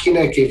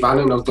macchine che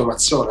vanno in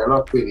automazione,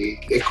 no? Quindi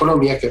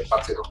economia che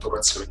parte in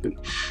automazione. Quindi,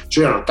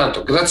 Giuliano,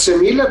 tanto grazie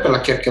mille per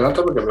la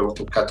chiacchierata, perché abbiamo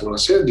toccato una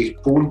serie di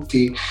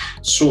punti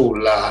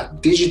sulla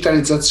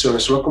digitalizzazione,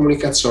 sulla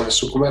comunicazione,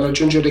 su come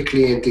raggiungere i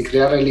clienti,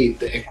 creare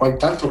lead e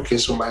quant'altro, che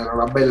insomma era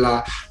una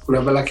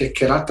bella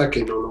chiacchierata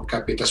che non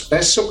capita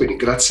spesso, quindi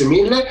grazie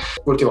mille.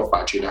 Ultima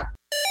pagina.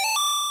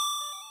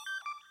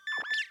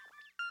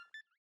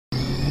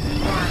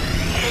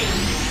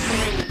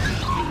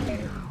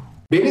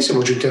 Bene,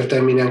 siamo giunti al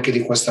termine anche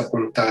di questa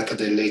puntata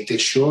del Tech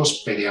Show,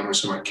 speriamo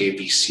insomma che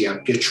vi sia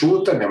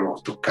piaciuta,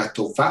 abbiamo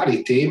toccato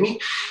vari temi.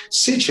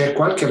 Se c'è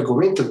qualche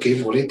argomento che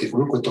volete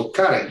comunque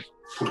toccare,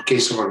 purché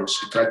insomma non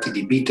si tratti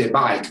di bit e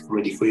byte,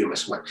 come dico io, ma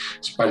insomma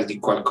si parli di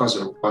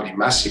qualcosa un po' di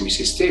massimi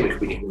sistemi,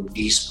 quindi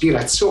di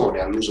ispirazione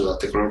all'uso della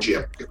tecnologia,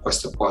 perché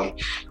questo poi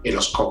è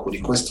lo scopo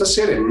di questa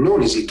serie,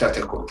 non esitate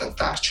a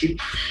contattarci.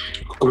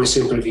 Come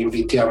sempre vi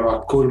invitiamo a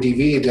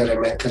condividere,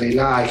 mettere i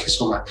like,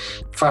 insomma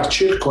far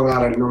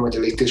circolare il nome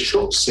del Tech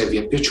Show se vi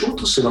è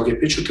piaciuto. Se non vi è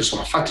piaciuto,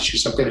 insomma fateci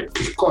sapere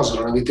che cosa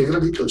non avete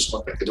gradito,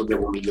 insomma, perché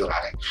dobbiamo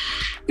migliorare.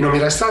 E non mi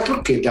resta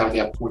altro che darvi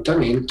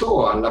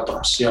appuntamento alla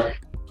prossima.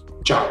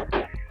 Ciao!